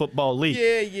National Football League.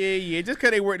 Yeah. Just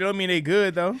because they work, don't mean they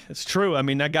good, though. It's true. I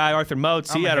mean, that guy, Arthur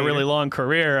Moats, he had a really long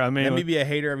career. I mean, let me be a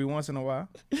hater every once in a while.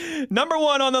 Number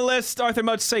one on the list, Arthur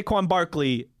Moats, Saquon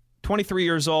Barkley, 23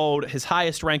 years old. His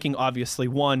highest ranking, obviously,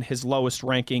 1. His lowest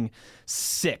ranking,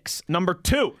 6. Number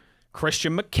 2,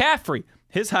 Christian McCaffrey.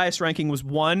 His highest ranking was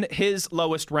 1. His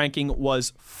lowest ranking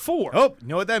was 4. Oh, you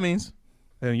know what that means?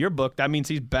 In your book, that means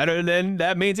he's better than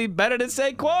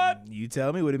Saquon. You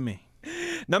tell me what it means.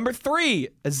 Number 3,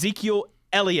 Ezekiel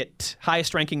Elliott.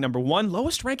 Highest ranking number 1,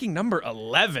 lowest ranking number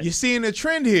 11. You're seeing a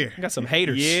trend here. We got some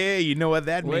haters. Yeah, you know what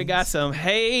that means. We got some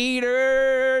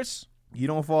haters. You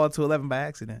don't fall to 11 by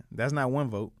accident. That's not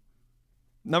one vote.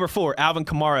 Number 4, Alvin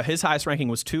Kamara. His highest ranking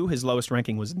was 2. His lowest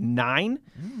ranking was 9.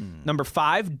 Number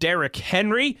 5, Derrick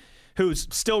Henry, who's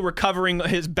still recovering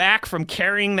his back from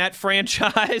carrying that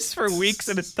franchise for weeks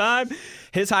at a time.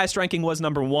 His highest ranking was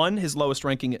number 1. His lowest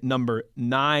ranking at number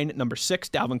 9. Number 6,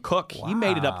 Dalvin Cook. He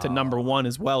made it up to number 1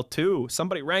 as well, too.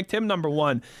 Somebody ranked him number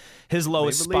 1. His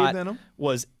lowest spot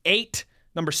was 8.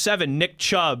 Number 7, Nick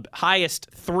Chubb. Highest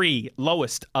 3.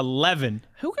 Lowest 11.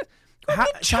 Who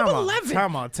Nick Chubb 11?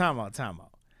 Time out.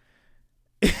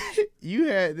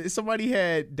 Somebody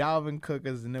had Dalvin Cook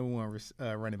as the number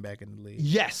 1 running back in the league.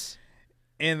 Yes.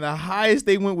 And the highest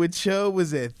they went with Chubb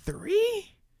was at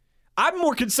 3? I'm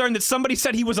more concerned that somebody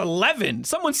said he was 11.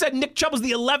 Someone said Nick Chubb was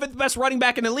the 11th best running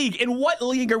back in the league. In what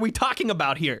league are we talking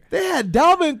about here? They had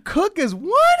Dalvin Cook as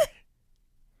 1?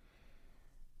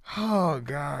 Oh,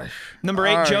 gosh. Number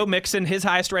 8, Joe Mixon. His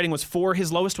highest rating was 4.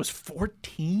 His lowest was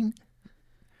 14.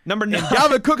 Number 9. And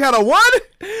Dalvin Cook had a 1?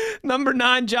 Number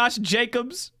 9, Josh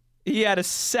Jacobs. He had a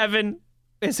 7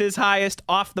 is his highest.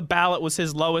 Off the ballot was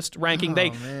his lowest ranking.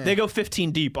 They go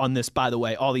 15 deep on this, by the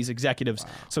way, all these executives.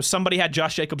 Wow. So somebody had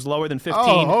Josh Jacobs lower than 15.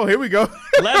 Oh, here we go.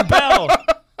 Lev Bell.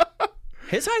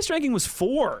 His highest ranking was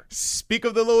 4. Speak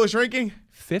of the lowest ranking.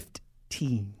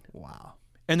 15. Wow.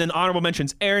 And then honorable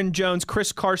mentions, Aaron Jones,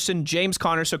 Chris Carson, James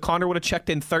Conner. So Conner would have checked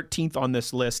in 13th on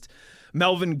this list.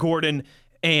 Melvin Gordon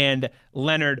and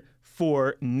Leonard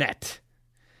Fournette.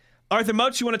 Arthur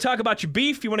Moats, you want to talk about your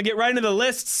beef? You want to get right into the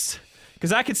lists?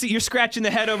 Because I can see you're scratching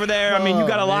the head over there. I mean, you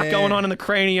got a lot going on in the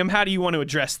cranium. How do you want to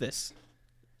address this?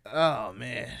 Oh,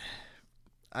 man.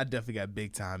 I definitely got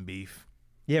big time beef.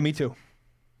 Yeah, me too.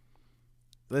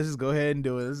 Let's just go ahead and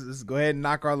do it. Let's go ahead and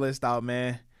knock our list out,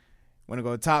 man. Want to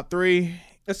go top 3?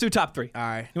 Let's do top 3. All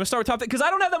right. You want to start with top 3? Because I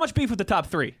don't have that much beef with the top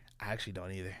 3. I actually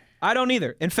don't either. I don't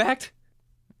either. In fact,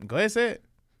 go ahead, say it.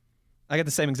 I got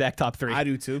the same exact top 3. I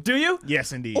do too. Do you?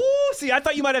 Yes, indeed. Ooh, see, I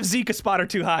thought you might have Zeke a spot or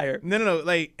 2 higher. No.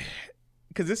 Like,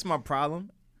 because this is my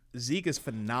problem. Zeke is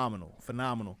phenomenal.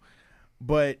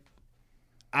 But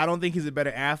I don't think he's a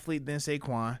better athlete than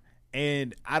Saquon.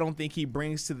 And I don't think he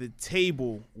brings to the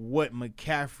table what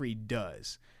McCaffrey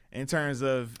does in terms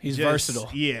of he's versatile.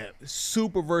 Yeah,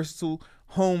 super versatile,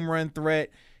 home run threat.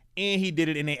 And he did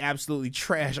it in an absolutely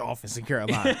trash offense in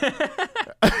Carolina.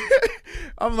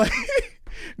 I'm like,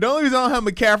 the only reason I don't have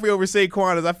McCaffrey over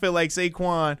Saquon is I feel like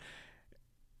Saquon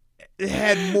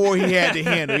had more he had to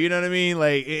handle. You know what I mean?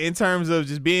 Like, in terms of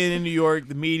just being in New York,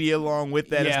 the media along with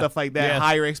that and stuff like that,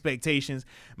 higher expectations.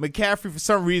 McCaffrey, for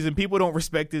some reason, people don't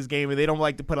respect his game and they don't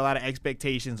like to put a lot of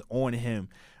expectations on him.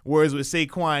 Whereas with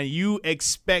Saquon, you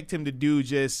expect him to do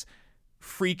just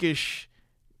freakish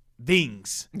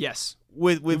things. Yes.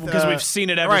 Because we've seen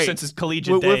it ever since his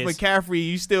collegiate days. With McCaffrey,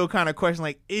 you still kind of question,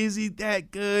 like, is he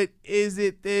that good? Is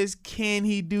it this? Can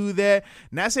he do that?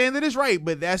 Not saying that it's right,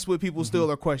 but that's what people still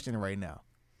are questioning right now.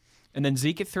 And then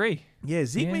Zeke at 3. Yeah,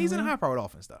 Zeke, man, he's in a high-powered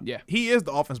offense, though. Yeah. He is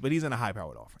the offense, but he's in a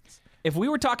high-powered offense. If we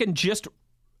were talking just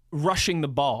rushing the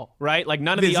ball, right? Like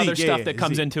none of the other stuff that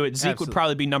comes into it, Zeke would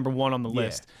probably be number 1 on the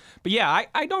list. But yeah,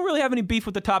 I don't really have any beef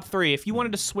with the top 3. If you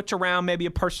wanted to switch around maybe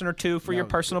a person or 2 for your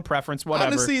personal preference, whatever.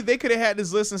 Honestly, they could have had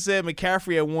this list and said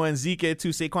McCaffrey at 1, Zeke at 2,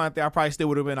 Saquon at 3. I probably still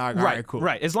would have been all right, cool.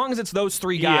 Right. As long as it's those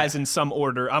 3 guys in some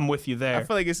order, I'm with you there. I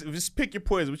feel like just pick your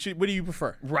poison. What do you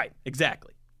prefer? Right.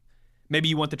 Exactly. Maybe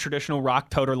you want the traditional rock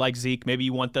toter like Zeke. Maybe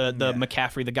you want the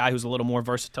McCaffrey, the guy who's a little more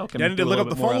versatile. I need to look up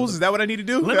the fumbles? Is that what I need to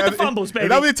do? Limit the fumbles, baby. Is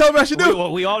that what you told me I should do?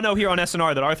 We all know here on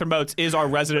SNR that Arthur Moats is our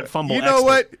resident fumble expert. You know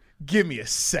what? Give me a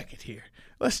second here.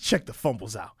 Let's check the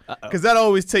fumbles out. Because that'll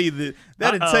always tell you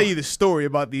the story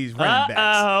about these running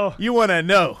backs. You want to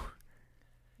know.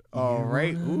 All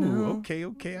right. Ooh, okay.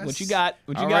 What you got?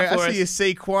 For us? I see a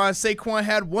Saquon. Saquon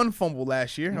had 1 fumble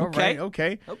last year. Okay.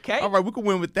 All right, we can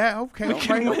win with that. Okay. We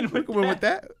can win with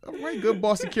that. All right, good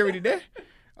ball security there.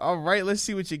 All right, let's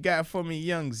see what you got for me,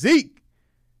 young Zeke.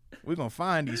 We're going to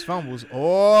find these fumbles.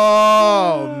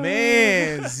 Oh,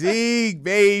 man. Zeke,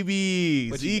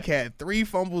 baby. Zeke had 3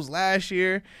 fumbles last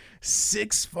year,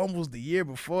 6 fumbles the year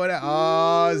before that.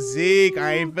 Oh, Zeke,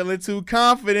 I ain't feeling too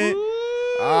confident.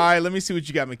 All right, let me see what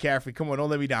you got, McCaffrey. Come on,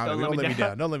 don't let me down. Don't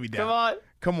let me down.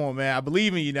 Come on, man. I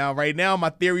believe in you now. Right now,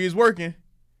 my theory is working.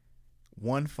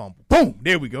 1 fumble. Boom.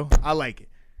 There we go. I like it.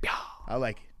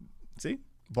 See?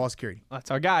 Ball security. That's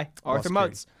our guy, Arthur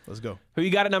Moats. Let's go. Who you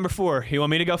got at number 4? You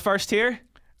want me to go first here?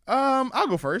 I'll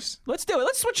go first. Let's do it.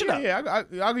 Let's switch it up. Yeah,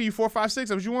 I'll give you 4, 5, 6.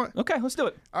 That's what you want? Okay, let's do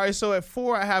it. All right, so at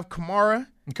 4, I have Kamara.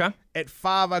 Okay. At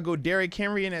 5, I go Derrick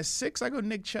Henry. And at 6, I go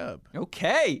Nick Chubb.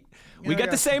 Okay. We got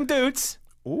the same dudes.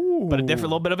 Ooh. But a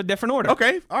little bit of a different order.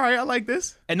 Okay. All right, I like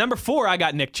this. At number 4, I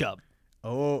got Nick Chubb.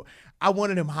 Oh, I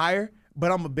wanted him higher.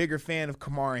 but I'm a bigger fan of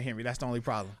Kamara and Henry. That's the only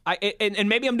problem. And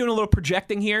maybe I'm doing a little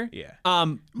projecting here. Yeah.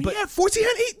 But he had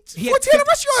 1,400 he had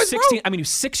rush yards, 16, bro. I mean, he was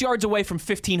 6 yards away from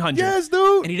 1,500. Yes,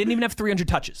 dude. And he didn't even have 300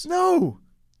 touches. No.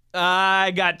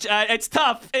 It's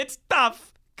tough. It's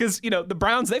tough. Because, the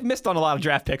Browns, they've missed on a lot of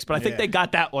draft picks, but I think Yeah. they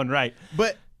got that one right.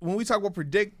 But when we talk about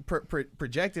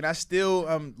projecting, I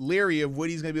still leery of what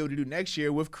he's going to be able to do next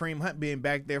year with Kareem Hunt being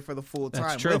back there for the full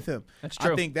time true. with him. That's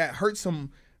true. I think that hurts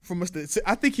him from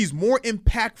I think he's more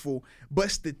impactful, but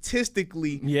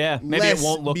statistically, maybe less it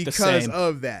won't look the because same.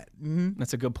 of that.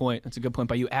 That's a good point.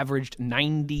 But you averaged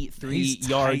 93 He's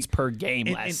yards tight. per game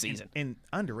last season. And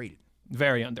underrated.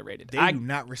 Very underrated. They do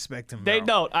not respect him. They bro.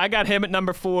 don't. I got him at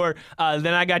number 4.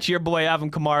 Then I got your boy Alvin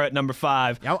Kamara at number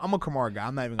 5. Yeah, I'm a Kamara guy.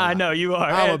 I'm not even gonna I lie. know you are.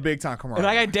 I'm a big time Kamara And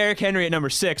I guy. got Derrick Henry at number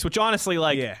 6, which honestly,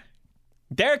 Yeah.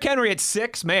 Derrick Henry at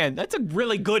 6, man, that's a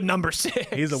really good number 6.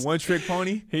 He's a one-trick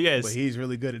pony. He is. But he's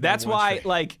really good at That's that why,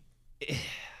 one-trick.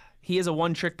 he is a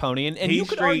one-trick pony, and He's you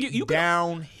could argue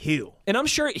downhill. and I'm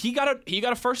sure he got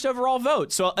a first overall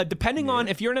vote. So depending on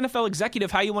if you're an NFL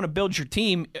executive, how you want to build your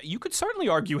team, you could certainly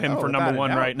argue him for number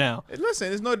 1 right now.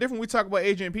 Listen, it's no different. We talk about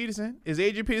Adrian Peterson. Is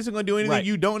Adrian Peterson going to do anything Right.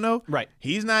 you don't know? Right.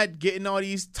 He's not getting all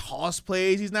these toss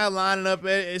plays. He's not lining up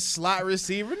as slot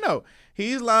receiver. No.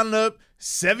 He's lining up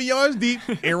 7 yards deep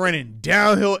and running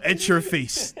downhill at your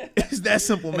face. It's that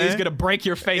simple, man. He's gonna break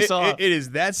your face off. It is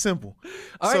that simple.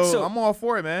 All right, so I'm all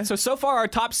for it, man. So far, our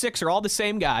top 6 are all the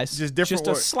same guys, Just different.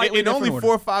 just a slightly and different only order.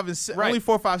 4, 5, and 6. Right. Only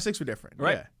 4, 5, 6 were different.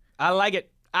 Right. Yeah. I like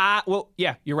it.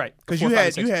 You're right. Because 4, you 5,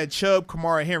 and 6. had Chubb,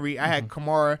 Kamara, Henry. I had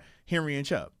Kamara, Henry, and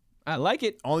Chubb. I like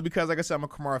it. Only because, like I said, I'm a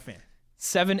Kamara fan.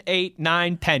 7, 8,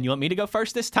 9, 10. You want me to go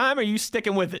first this time, or are you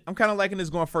sticking with it? I'm kind of liking this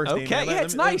going first. Okay, man. yeah,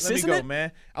 it's nice, let me isn't go, it?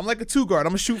 man. I'm like a 2-guard.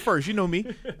 I'm gonna shoot first. You know me.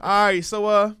 All right,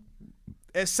 so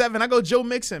at 7, I go Joe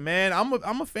Mixon, man. I'm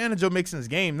a fan of Joe Mixon's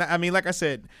game. I mean, like I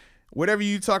said, whatever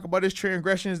you talk about his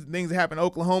transgressions, things that happen in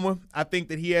Oklahoma, I think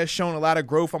that he has shown a lot of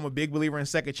growth. I'm a big believer in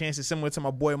second chances, similar to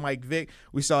my boy Mike Vick.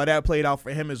 We saw that played out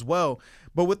for him as well.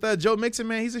 But with Joe Mixon,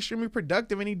 man, he's extremely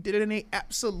productive, and he did it in a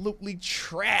absolutely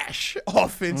trash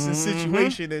offense and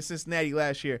situation in Cincinnati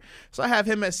last year. So I have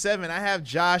him at 7. I have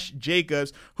Josh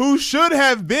Jacobs, who should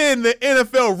have been the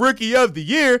NFL Rookie of the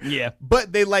Year. Yeah.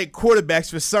 But they like quarterbacks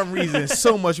for some reason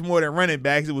so much more than running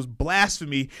backs. It was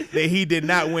blasphemy that he did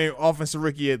not win Offensive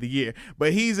Rookie of the Year.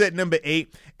 But he's at number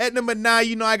 8. At number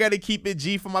 9, I got to keep it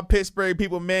G for my Pittsburgh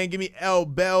people, man. Give me L.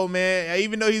 Bell, man.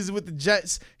 Even though he's with the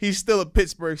Jets, he's still a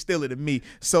Pittsburgh Steeler to me.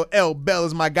 So L. Bell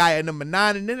is my guy at number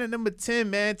 9. And then at number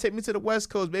 10, man, take me to the West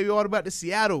Coast, baby. All about the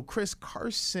Seattle. Chris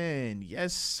Carson.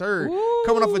 Yes, sir. Ooh.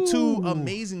 Coming off of 2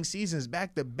 amazing seasons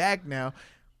back-to-back now.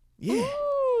 Yeah.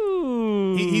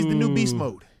 He's the new beast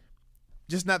mode.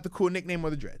 Just not the cool nickname or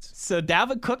the dreads. So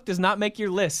Dalvin Cook does not make your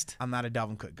list. I'm not a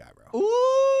Dalvin Cook guy, bro.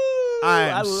 Ooh, I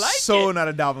am like so it. not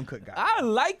a Dalvin Cook guy. I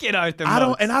like it, Arthur. I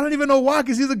Moats. don't even know why,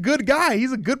 because he's a good guy.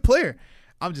 He's a good player.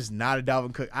 I'm just not a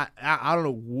Dalvin Cook. I don't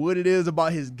know what it is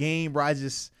about his game, bro.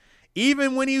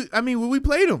 Even when we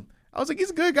played him, I was like, he's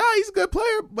a good guy. He's a good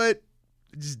player, but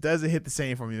it just doesn't hit the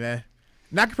same for me, man.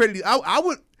 Not compared to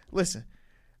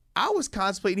I was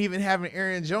contemplating even having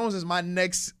Aaron Jones as my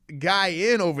next guy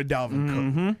in over Dalvin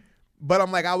Cook. But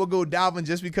I'm like, I would go Dalvin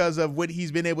just because of what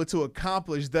he's been able to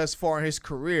accomplish thus far in his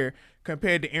career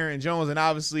compared to Aaron Jones. And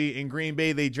obviously in Green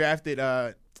Bay, they drafted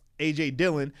A.J.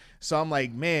 Dillon. So I'm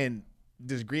like, man,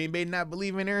 does Green Bay not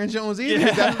believe in Aaron Jones either? Yeah.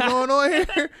 Is that what's going on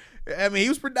here? I mean, he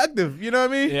was productive. You know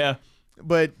what I mean? Yeah.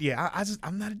 But, yeah,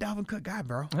 I'm not a Dalvin Cook guy,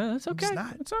 bro. That's I'm okay. just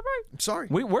not. That's all right. I'm sorry.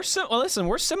 We're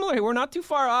similar here. We're not too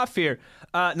far off here.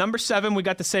 Number 7, we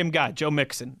got the same guy, Joe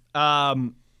Mixon.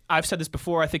 I've said this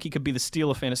before. I think he could be the steal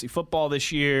of fantasy football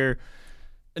this year.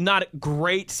 Not a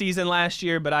great season last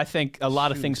year, but I think a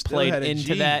lot of things still played had a into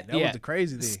G. that. That was the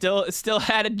crazy thing. Still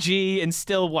had a G and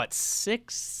still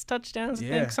 6 touchdowns, I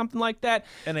Yeah. think, something like that.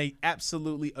 And a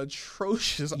absolutely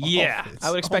atrocious Yeah, offense. I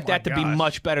would expect Oh my that to be gosh.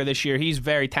 much better this year. He's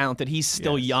very talented. He's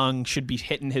still young, should be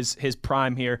hitting his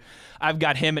prime here. I've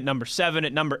got him at number 7.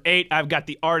 At number 8, I've got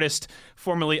the artist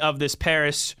formerly of this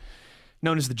Paris,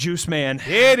 known as the Juice Man.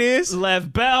 There it is.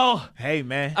 Lev Bell. Hey,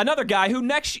 man. Another guy who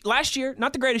last year,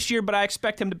 not the greatest year, but I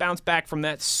expect him to bounce back from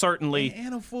that, certainly.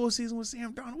 And a full season with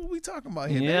Sam Darnold. What are we talking about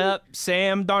here, Yep,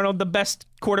 Sam Darnold, the best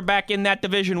quarterback in that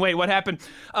division. Wait, what happened?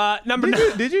 Number baby?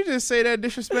 9. Did you just say that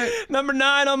disrespect? Number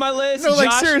 9 on my list. No, like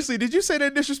Josh. seriously, did you say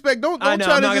that disrespect? Don't I know.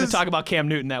 try I'm to not going just to talk about Cam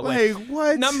Newton that way. Like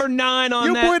what? Number 9 on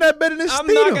Your that. boy not better than I'm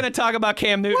Steedham. not going to talk about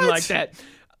Cam Newton What? like that.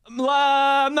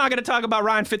 I'm not going to talk about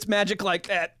Ryan Fitzmagic like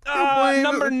that. Boy,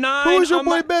 Number 9. Who is your on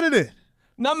boy my- better than?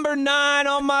 Number 9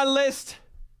 on my list.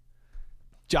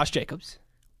 Josh Jacobs.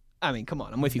 I mean, come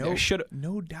on, I'm with you there. Should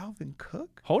no Dalvin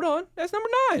Cook? Hold on, that's number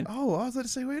 9. Oh, I was about to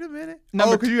say, wait a minute.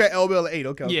 Number because you got LBL at 8.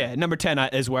 Okay. Yeah, number 10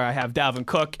 is where I have Dalvin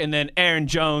Cook, and then Aaron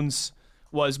Jones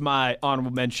was my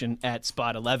honorable mention at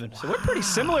spot 11. So we're pretty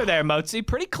similar there, Mozi.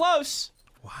 Pretty close.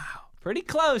 Wow. Pretty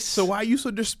close. So why are you so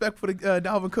disrespectful to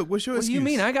Dalvin Cook? What's your excuse? What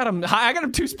do you mean? I got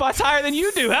him 2 spots higher than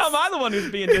you do. How am I the one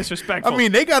who's being disrespectful? I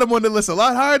mean, they got him on the list a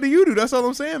lot higher than you do. That's all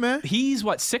I'm saying, man. He's,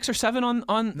 6 or 7 on the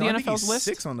NFL's I think list?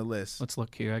 6 on the list. Let's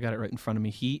look here. I got it right in front of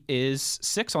me. He is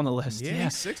 6 on the list. Yeah,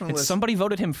 he's 6 on the and list. Somebody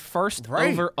voted him first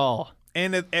Right. overall.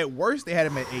 And at worst, they had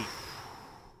him at 8.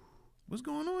 What's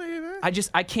going on here, man?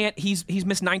 I can't. He's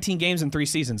missed 19 games in 3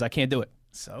 seasons. I can't do it.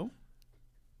 So?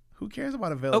 Who cares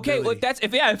about availability? Okay, well,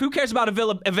 if who cares about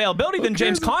availability, then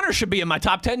James Conner should be in my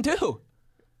top 10 too.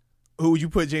 Who would you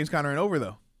put James Conner in over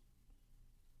though?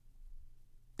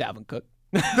 Dalvin Cook.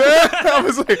 I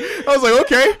was like,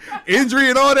 okay, injury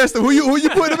and all that stuff. Who you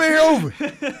putting him in here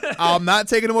over? I'm not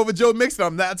taking him over Joe Mixon.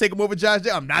 I'm not taking him over Josh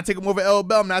Jacobs. I'm not taking him over L.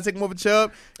 Bell. I'm not taking him over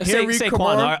Chubb. Henry, Saquon,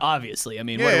 Kamara. obviously. I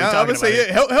mean, what are we Yeah, I talking would about?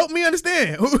 say, help me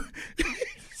understand.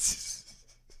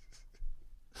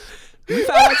 We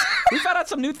found out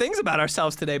some new things about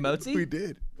ourselves today, Mozi. We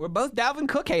did. We're both Dalvin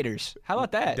Cook haters. How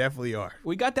about that? Definitely are.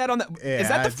 We got that on the. Yeah, is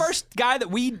that the that's- first guy that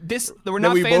we're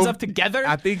not we fans both- of together?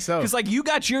 I think so. Because you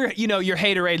got your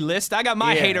haterade list. I got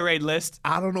my Yeah. haterade list.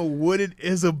 I don't know what it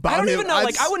is about I don't him. even know.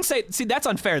 I wouldn't say. See, that's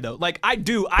unfair though.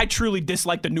 I truly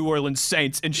dislike the New Orleans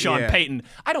Saints and Sean Yeah. Payton.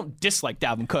 I don't dislike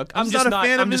Dalvin Cook. I'm just just not not. a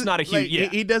fan of I'm just his- not a huge. like, Yeah.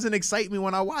 He doesn't excite me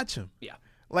when I watch him. Yeah.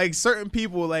 Like certain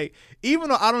people, like even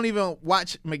though I don't even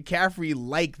watch McCaffrey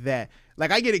like that,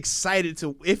 like I get excited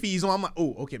to if he's on. I'm like,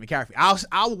 oh, okay, McCaffrey.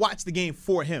 I'll watch the game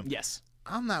for him. Yes.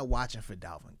 I'm not watching for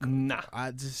Dalvin Cook. Nah.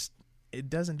 It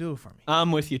doesn't do it for me.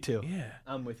 I'm with you too. Yeah.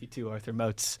 I'm with you too, Arthur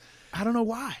Moats. I don't know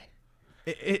why.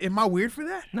 Am I weird for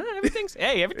that? No, everything's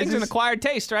an just- acquired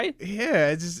taste, right?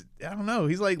 Yeah, I don't know.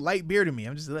 He's like light beer to me.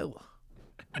 I'm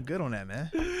good on that, man.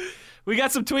 We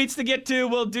got some tweets to get to.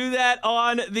 We'll do that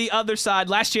on the other side.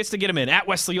 Last chance to get them in. At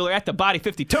Wesley Euler, at The Body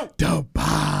 52. The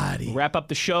Body. We'll wrap up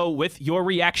the show with your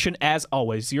reaction as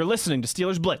always. You're listening to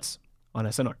Steelers Blitz on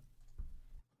SNR.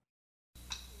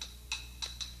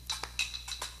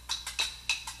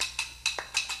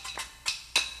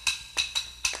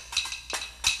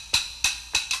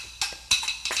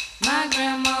 My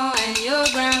grandma and your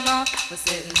grandma were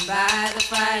sitting by the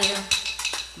fire.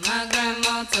 My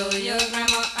grandma told your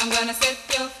grandma, I'm gonna set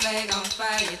your flag on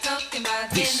fire. You're talking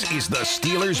about This is the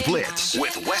Steelers Blitz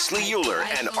with Wesley Euler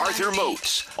and Arthur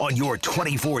Moats on your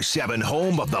 24/7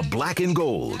 home of the black and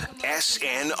gold,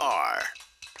 SNR.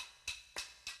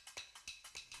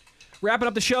 Wrapping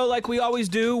up the show like we always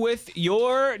do with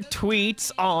your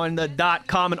tweets on the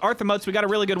 .com. And Arthur Moats, we got a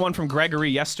really good one from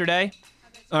Gregory yesterday.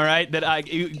 All right, that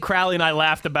Crowley and I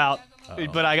laughed about.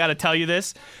 But I got to tell you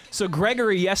this. So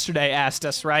Gregory yesterday asked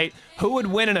us, right, who would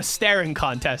win in a staring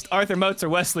contest, Arthur Moats or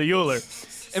Wesley Euler?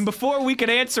 And before we could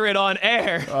answer it on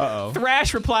air,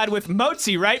 Thrash replied with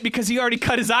Moatsy, right, because he already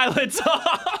cut his eyelids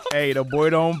off. Hey, the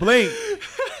boy don't blink.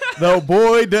 The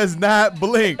boy does not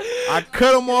blink. I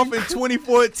cut him off in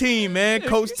 2014, man.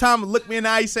 Coach Tom looked me in the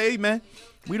eye and say, hey, man,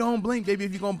 we don't blink, baby.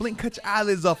 If you're going to blink, cut your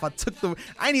eyelids off. I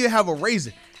didn't even have a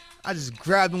razor. I just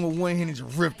grabbed him with one hand and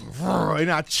just ripped him.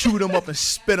 And I chewed him up and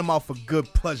spit him out for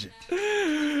good pleasure.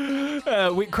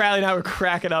 Crowley and I were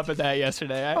cracking up at that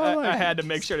yesterday. I had to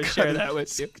make sure to share that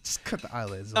with you. Just cut the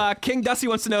eyelids off. King Dusty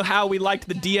wants to know how we liked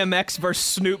the DMX versus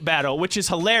Snoop battle, which is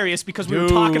hilarious because we were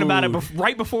talking about it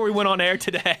right before we went on air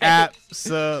today.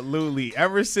 Absolutely.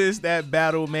 Ever since that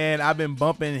battle, man, I've been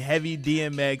bumping heavy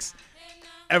DMX.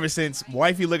 Ever since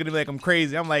wifey looking at me like I'm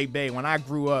crazy, I'm like, babe, when I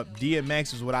grew up,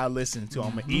 DMX was what I listened to.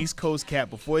 I'm an East Coast cat.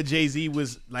 Before Jay-Z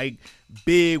was like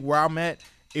big where I'm at,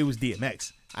 it was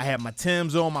DMX. I had my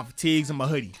Timbs on, my fatigues, and my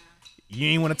hoodie. You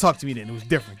ain't want to talk to me then. It was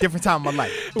different. Different time in my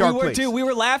life. Dark place. We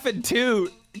were laughing too,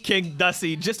 King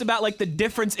Dusty, just about like the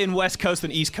difference in West Coast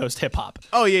and East Coast hip hop.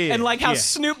 Oh, yeah. And like how yeah.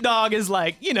 Snoop Dogg is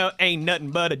like, ain't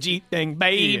nothing but a G thing,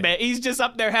 baby. Yeah. He's just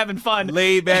up there having fun.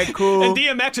 Laid back, cool. And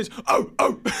DMX is,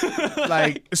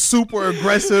 like super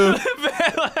aggressive.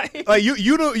 Like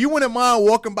you wouldn't mind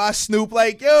walking by Snoop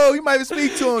like, yo, you might even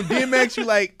speak to him. DMX, you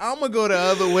like, I'm gonna go the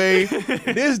other way.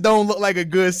 This don't look like a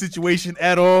good situation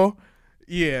at all.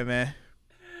 Yeah, man.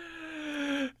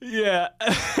 Yeah,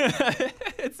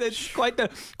 it's quite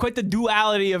the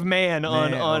duality of man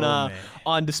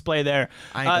on display there.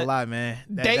 I ain't gonna lie, man.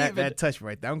 That touched me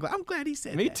right there. I'm glad he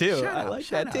said Me that. too. I like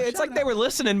that too. It's like they were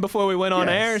listening before we went on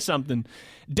air or something.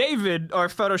 David, our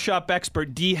Photoshop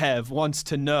expert, D-Hev, wants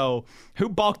to know who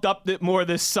bulked up more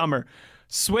this summer,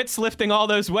 Switz lifting all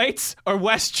those weights or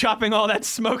Wes chopping all that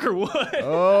smoker wood?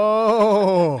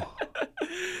 Oh.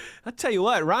 I'll tell you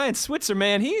what, Ryan Switzer,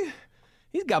 man,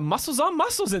 he's got muscles on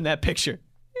muscles in that picture.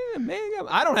 Yeah, man,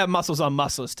 I don't have muscles on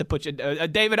muscles to put you.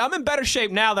 David, I'm in better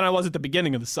shape now than I was at the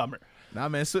beginning of the summer. Nah,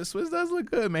 man, Switz does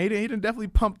look good, man. He done definitely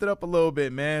pumped it up a little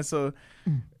bit, man. So,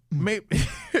 maybe,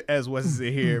 as Wes is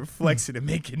in here, flexing and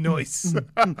making noise.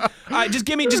 All right, just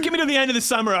give me to the end of the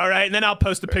summer, all right, and then I'll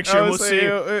post a picture and we'll see.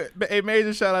 Hey,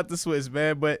 major shout out to Switz,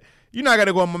 man. But you know I got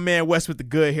to go on my man Wes with the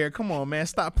good hair. Come on, man.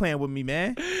 Stop playing with me,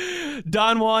 man.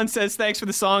 Don Juan says, thanks for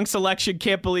the song selection.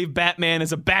 Can't believe Batman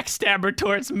is a backstabber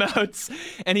towards Moats.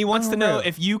 And he wants to know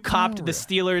if you copped the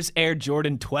Steelers Air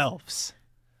Jordan 12s.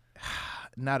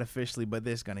 Not officially, but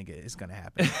it's gonna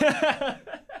happen.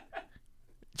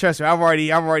 Trust me, I've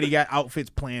already got outfits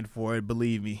planned for it.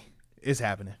 Believe me, it's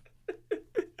happening.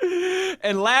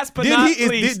 And last but not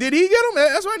least, did he get them?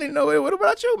 That's why I didn't know. What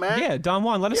about you, man? Yeah, Don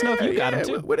Juan, let us know if you got them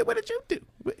too. What did you do?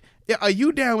 Are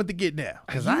you down with the get down?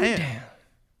 Because I am down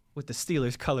with the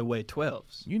Steelers colorway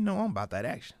 12s. You know I'm about that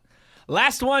action.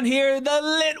 Last one here, the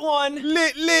lit one.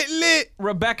 Lit.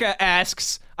 Rebecca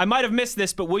asks, I might have missed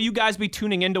this, but will you guys be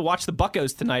tuning in to watch the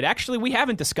Buccos tonight? Actually, we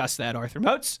haven't discussed that, Arthur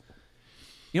Moats.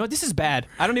 You know what? This is bad.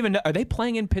 I don't even know. Are they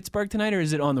playing in Pittsburgh tonight or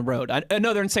is it on the road?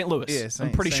 No, they're in St. Louis. Yeah,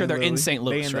 I'm pretty sure they're in St.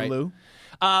 Louis, right? Lou.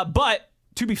 But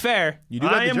to be fair,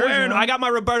 I got my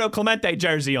Roberto Clemente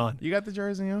jersey on. You got the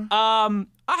jersey on?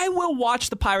 I will watch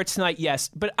the Pirates tonight, yes,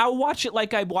 but I'll watch it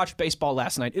like I watched baseball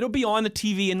last night. It'll be on the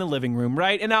TV in the living room,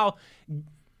 right? And I'll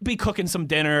be cooking some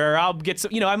dinner, or I'll get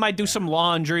some, I might do some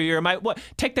laundry, or I might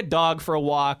take the dog for a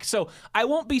walk. So I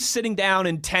won't be sitting down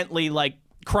intently, like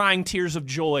crying tears of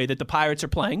joy that the Pirates are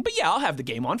playing. But yeah, I'll have the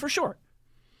game on for sure.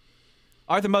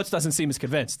 Arthur Moats doesn't seem as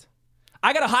convinced.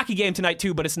 I got a hockey game tonight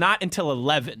too, but it's not until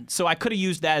 11. So I could have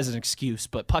used that as an excuse,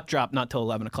 but puck drop not till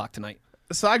 11 o'clock tonight.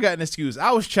 So I got an excuse.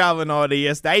 I was traveling all day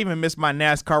yesterday. I even missed my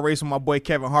NASCAR race with my boy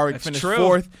Kevin Harvick. Finished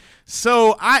 4th.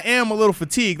 So I am a little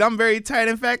fatigued. I'm very tired.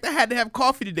 In fact, I had to have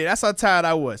coffee today. That's how tired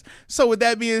I was. So with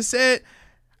that being said,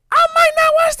 I might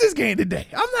not watch this game today.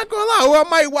 I'm not going to lie. Or I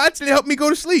might watch it and help me go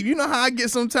to sleep. You know how I get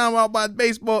some time out by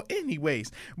baseball anyways.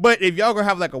 But if y'all going to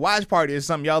have like a watch party or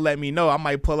something, y'all let me know. I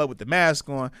might pull up with the mask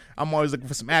on. I'm always looking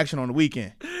for some action on the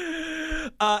weekend.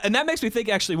 And that makes me think,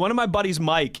 actually, one of my buddies,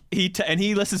 Mike, and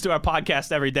he listens to our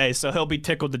podcast every day, so he'll be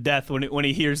tickled to death when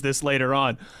he hears this later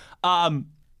on.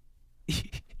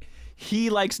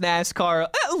 He likes NASCAR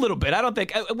a little bit. I don't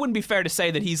think it wouldn't be fair to say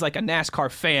that he's like a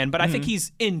NASCAR fan, but I think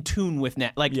he's in tune with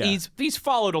he's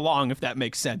followed along, if that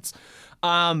makes sense.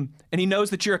 And he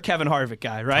knows that you're a Kevin Harvick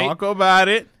guy, right? Talk about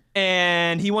it.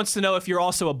 And he wants to know if you're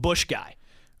also a Busch guy.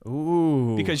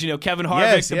 Ooh. Because, Kevin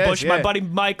Harvick, Busch. My buddy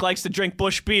Mike likes to drink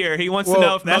Busch beer. He wants to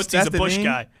know if Moatsy's a Busch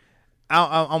guy.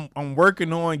 I'm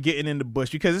working on getting into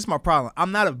Busch because it's my problem.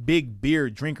 I'm not a big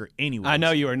beer drinker anyway. I know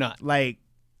you are not. Like,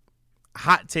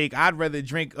 hot take, I'd rather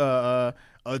drink a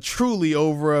Truly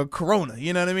over a Corona.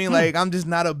 You know what I mean? Like, I'm just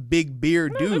not a big beer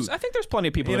dude. I think there's plenty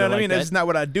of people you that know what I like mean? that. That's not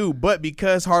what I do. But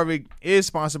because Harvick is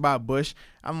sponsored by Busch,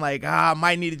 I'm like, I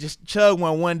might need to just chug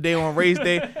one day on race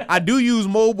day. I do use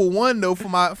Mobil 1 though for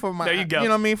my there you go. You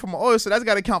know what I mean? For my oil, so that's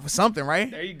got to count for something, right?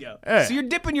 There you go. Yeah. So you're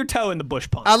dipping your toe in the Busch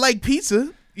pond. I like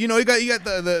pizza. You got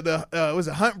the was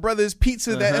it Hunt Brothers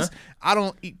pizza? That's I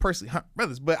don't eat personally Hunt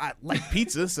Brothers, but I like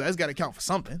pizza, so that's got to count for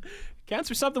something. Counts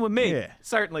for something with me. Yeah.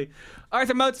 Certainly.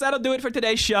 Arthur Moats, that'll do it for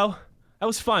today's show. That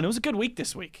was fun. It was a good week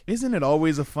this week. Isn't it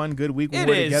always a fun, good week when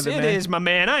we're together, man? It is, my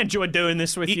man. I enjoy doing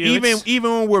this with you.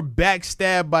 Even when we're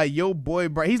backstabbed by yo boy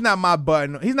Brian. He's not my boy.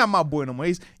 He's not my boy no more.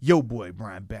 He's yo boy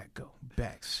Brian Batko.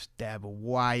 Backstabber.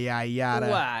 Why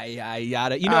yada.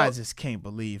 I just can't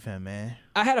believe him, man.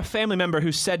 I had a family member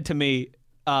who said to me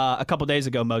a couple days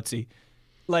ago, Moatsy,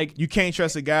 like, you can't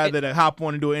trust a guy that'll hop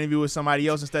on and do an interview with somebody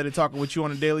else instead of talking with you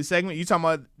on a daily segment. You talking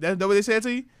about that what they said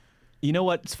to you? You know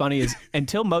what's funny is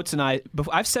until Moats and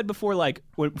I've said before, like,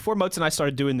 before Moats and I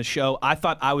started doing the show, I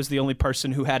thought I was the only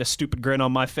person who had a stupid grin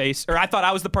on my face, or I thought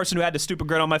I was the person who had the stupid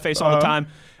grin on my face all the time.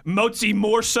 Moatsy,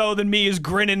 more so than me, is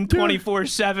grinning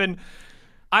 24/7.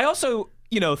 I also,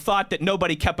 thought that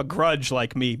nobody kept a grudge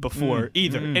like me before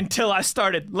either, until I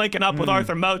started linking up with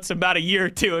Arthur Moats about a year or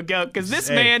two ago, because this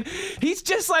man, he's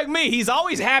just like me. He's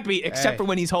always happy, except for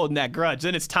when he's holding that grudge.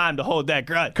 Then it's time to hold that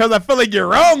grudge. Because I feel like you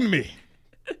wronged me.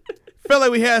 Felt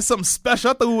like we had something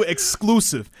special. I thought we were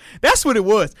exclusive. That's what it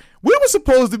was. We were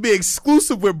supposed to be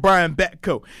exclusive with Brian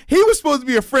Batko. He was supposed to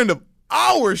be a friend of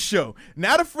our show,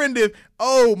 not a friend of,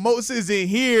 Moats isn't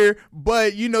here,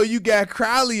 but you got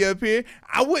Crowley up here.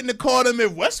 I wouldn't have called him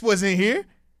if Wes wasn't here.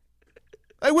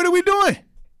 Like, what are we doing?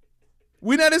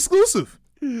 We're not exclusive.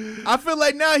 I feel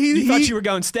like now You thought you were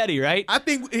going steady, right? I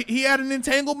think he had an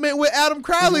entanglement with Adam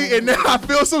Crowley, and now I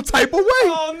feel some type of way.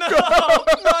 Oh, no.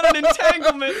 Not an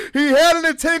entanglement. He had an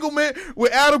entanglement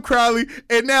with Adam Crowley,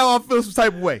 and now I feel some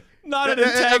type of way. Not an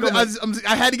entanglement.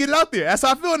 I had to get it out there. That's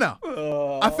how I feel now.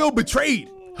 I feel betrayed,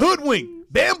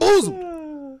 hoodwinked, bamboozled.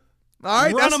 All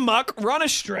right, Run amok, run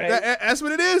astray. That's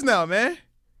what it is now, man.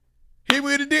 He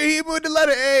would the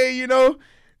letter. Hey,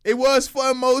 it was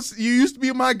fun, Most. You used to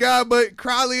be my guy, but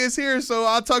Crowley is here, so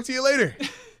I'll talk to you later.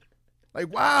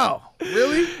 Like, wow,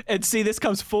 really? And see, this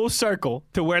comes full circle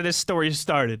to where this story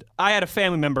started. I had a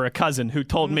family member, a cousin, who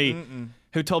told me,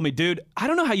 dude, I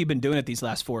don't know how you've been doing it these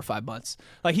last 4 or 5 months.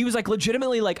 Like, he was like,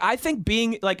 legitimately, like, I think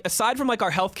being, like, aside from, like,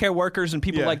 our healthcare workers and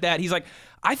people like that, he's like,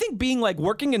 I think being, like,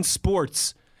 working in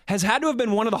sports has had to have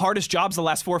been one of the hardest jobs the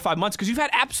last 4 or 5 months because you've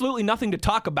had absolutely nothing to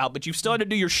talk about, but you've still had to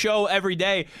do your show every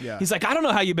day. Yeah. He's like, I don't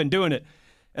know how you've been doing it.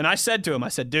 And I said to him,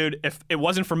 dude, if it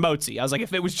wasn't for Motzi, I was like,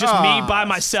 if it was just me by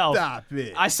myself, stop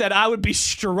it. I said, I would be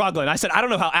struggling. I said, I don't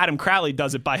know how Adam Crowley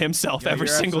does it by himself every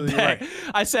single day. Right.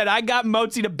 I said, I got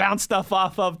Motzi to bounce stuff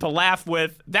off of, to laugh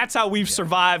with. That's how we've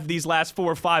survived these last 4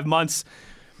 or 5 months.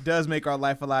 Does make our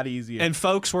life a lot easier. And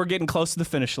folks, we're getting close to the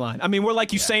finish line. I mean, we're like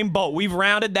Usain Bolt. We've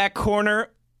rounded that corner.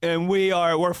 And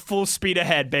we're full speed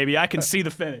ahead, baby. I can see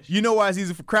the finish. You know why it's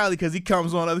easy for Crowley? Because he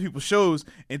comes on other people's shows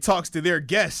and talks to their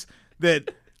guests that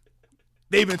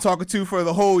they've been talking to for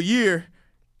the whole year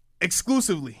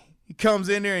exclusively. He comes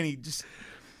in there and he just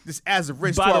adds a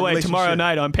wrench to our relationship. By the way, tomorrow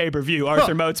night on pay-per-view,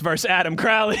 Arthur Moats versus Adam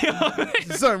Crowley.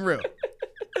 It's unreal.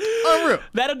 Unreal.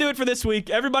 That'll do it for this week.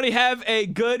 Everybody have a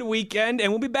good weekend,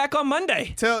 and we'll be back on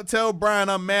Monday. Tell Brian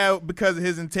I'm mad because of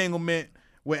his entanglement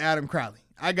with Adam Crowley.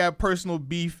 I got personal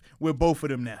beef with both of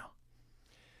them now.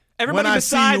 Everybody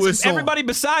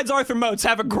besides Arthur Moats,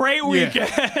 have a great weekend.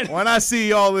 Yeah. When I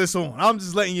see all this on, I'm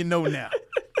just letting you know now.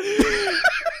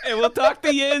 And we'll talk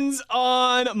the Yins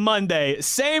on Monday.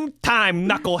 Same time,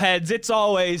 knuckleheads. It's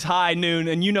always high noon,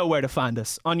 and you know where to find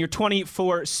us on your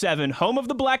 24/7 home of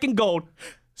the black and gold,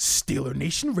 Steeler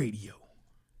Nation Radio.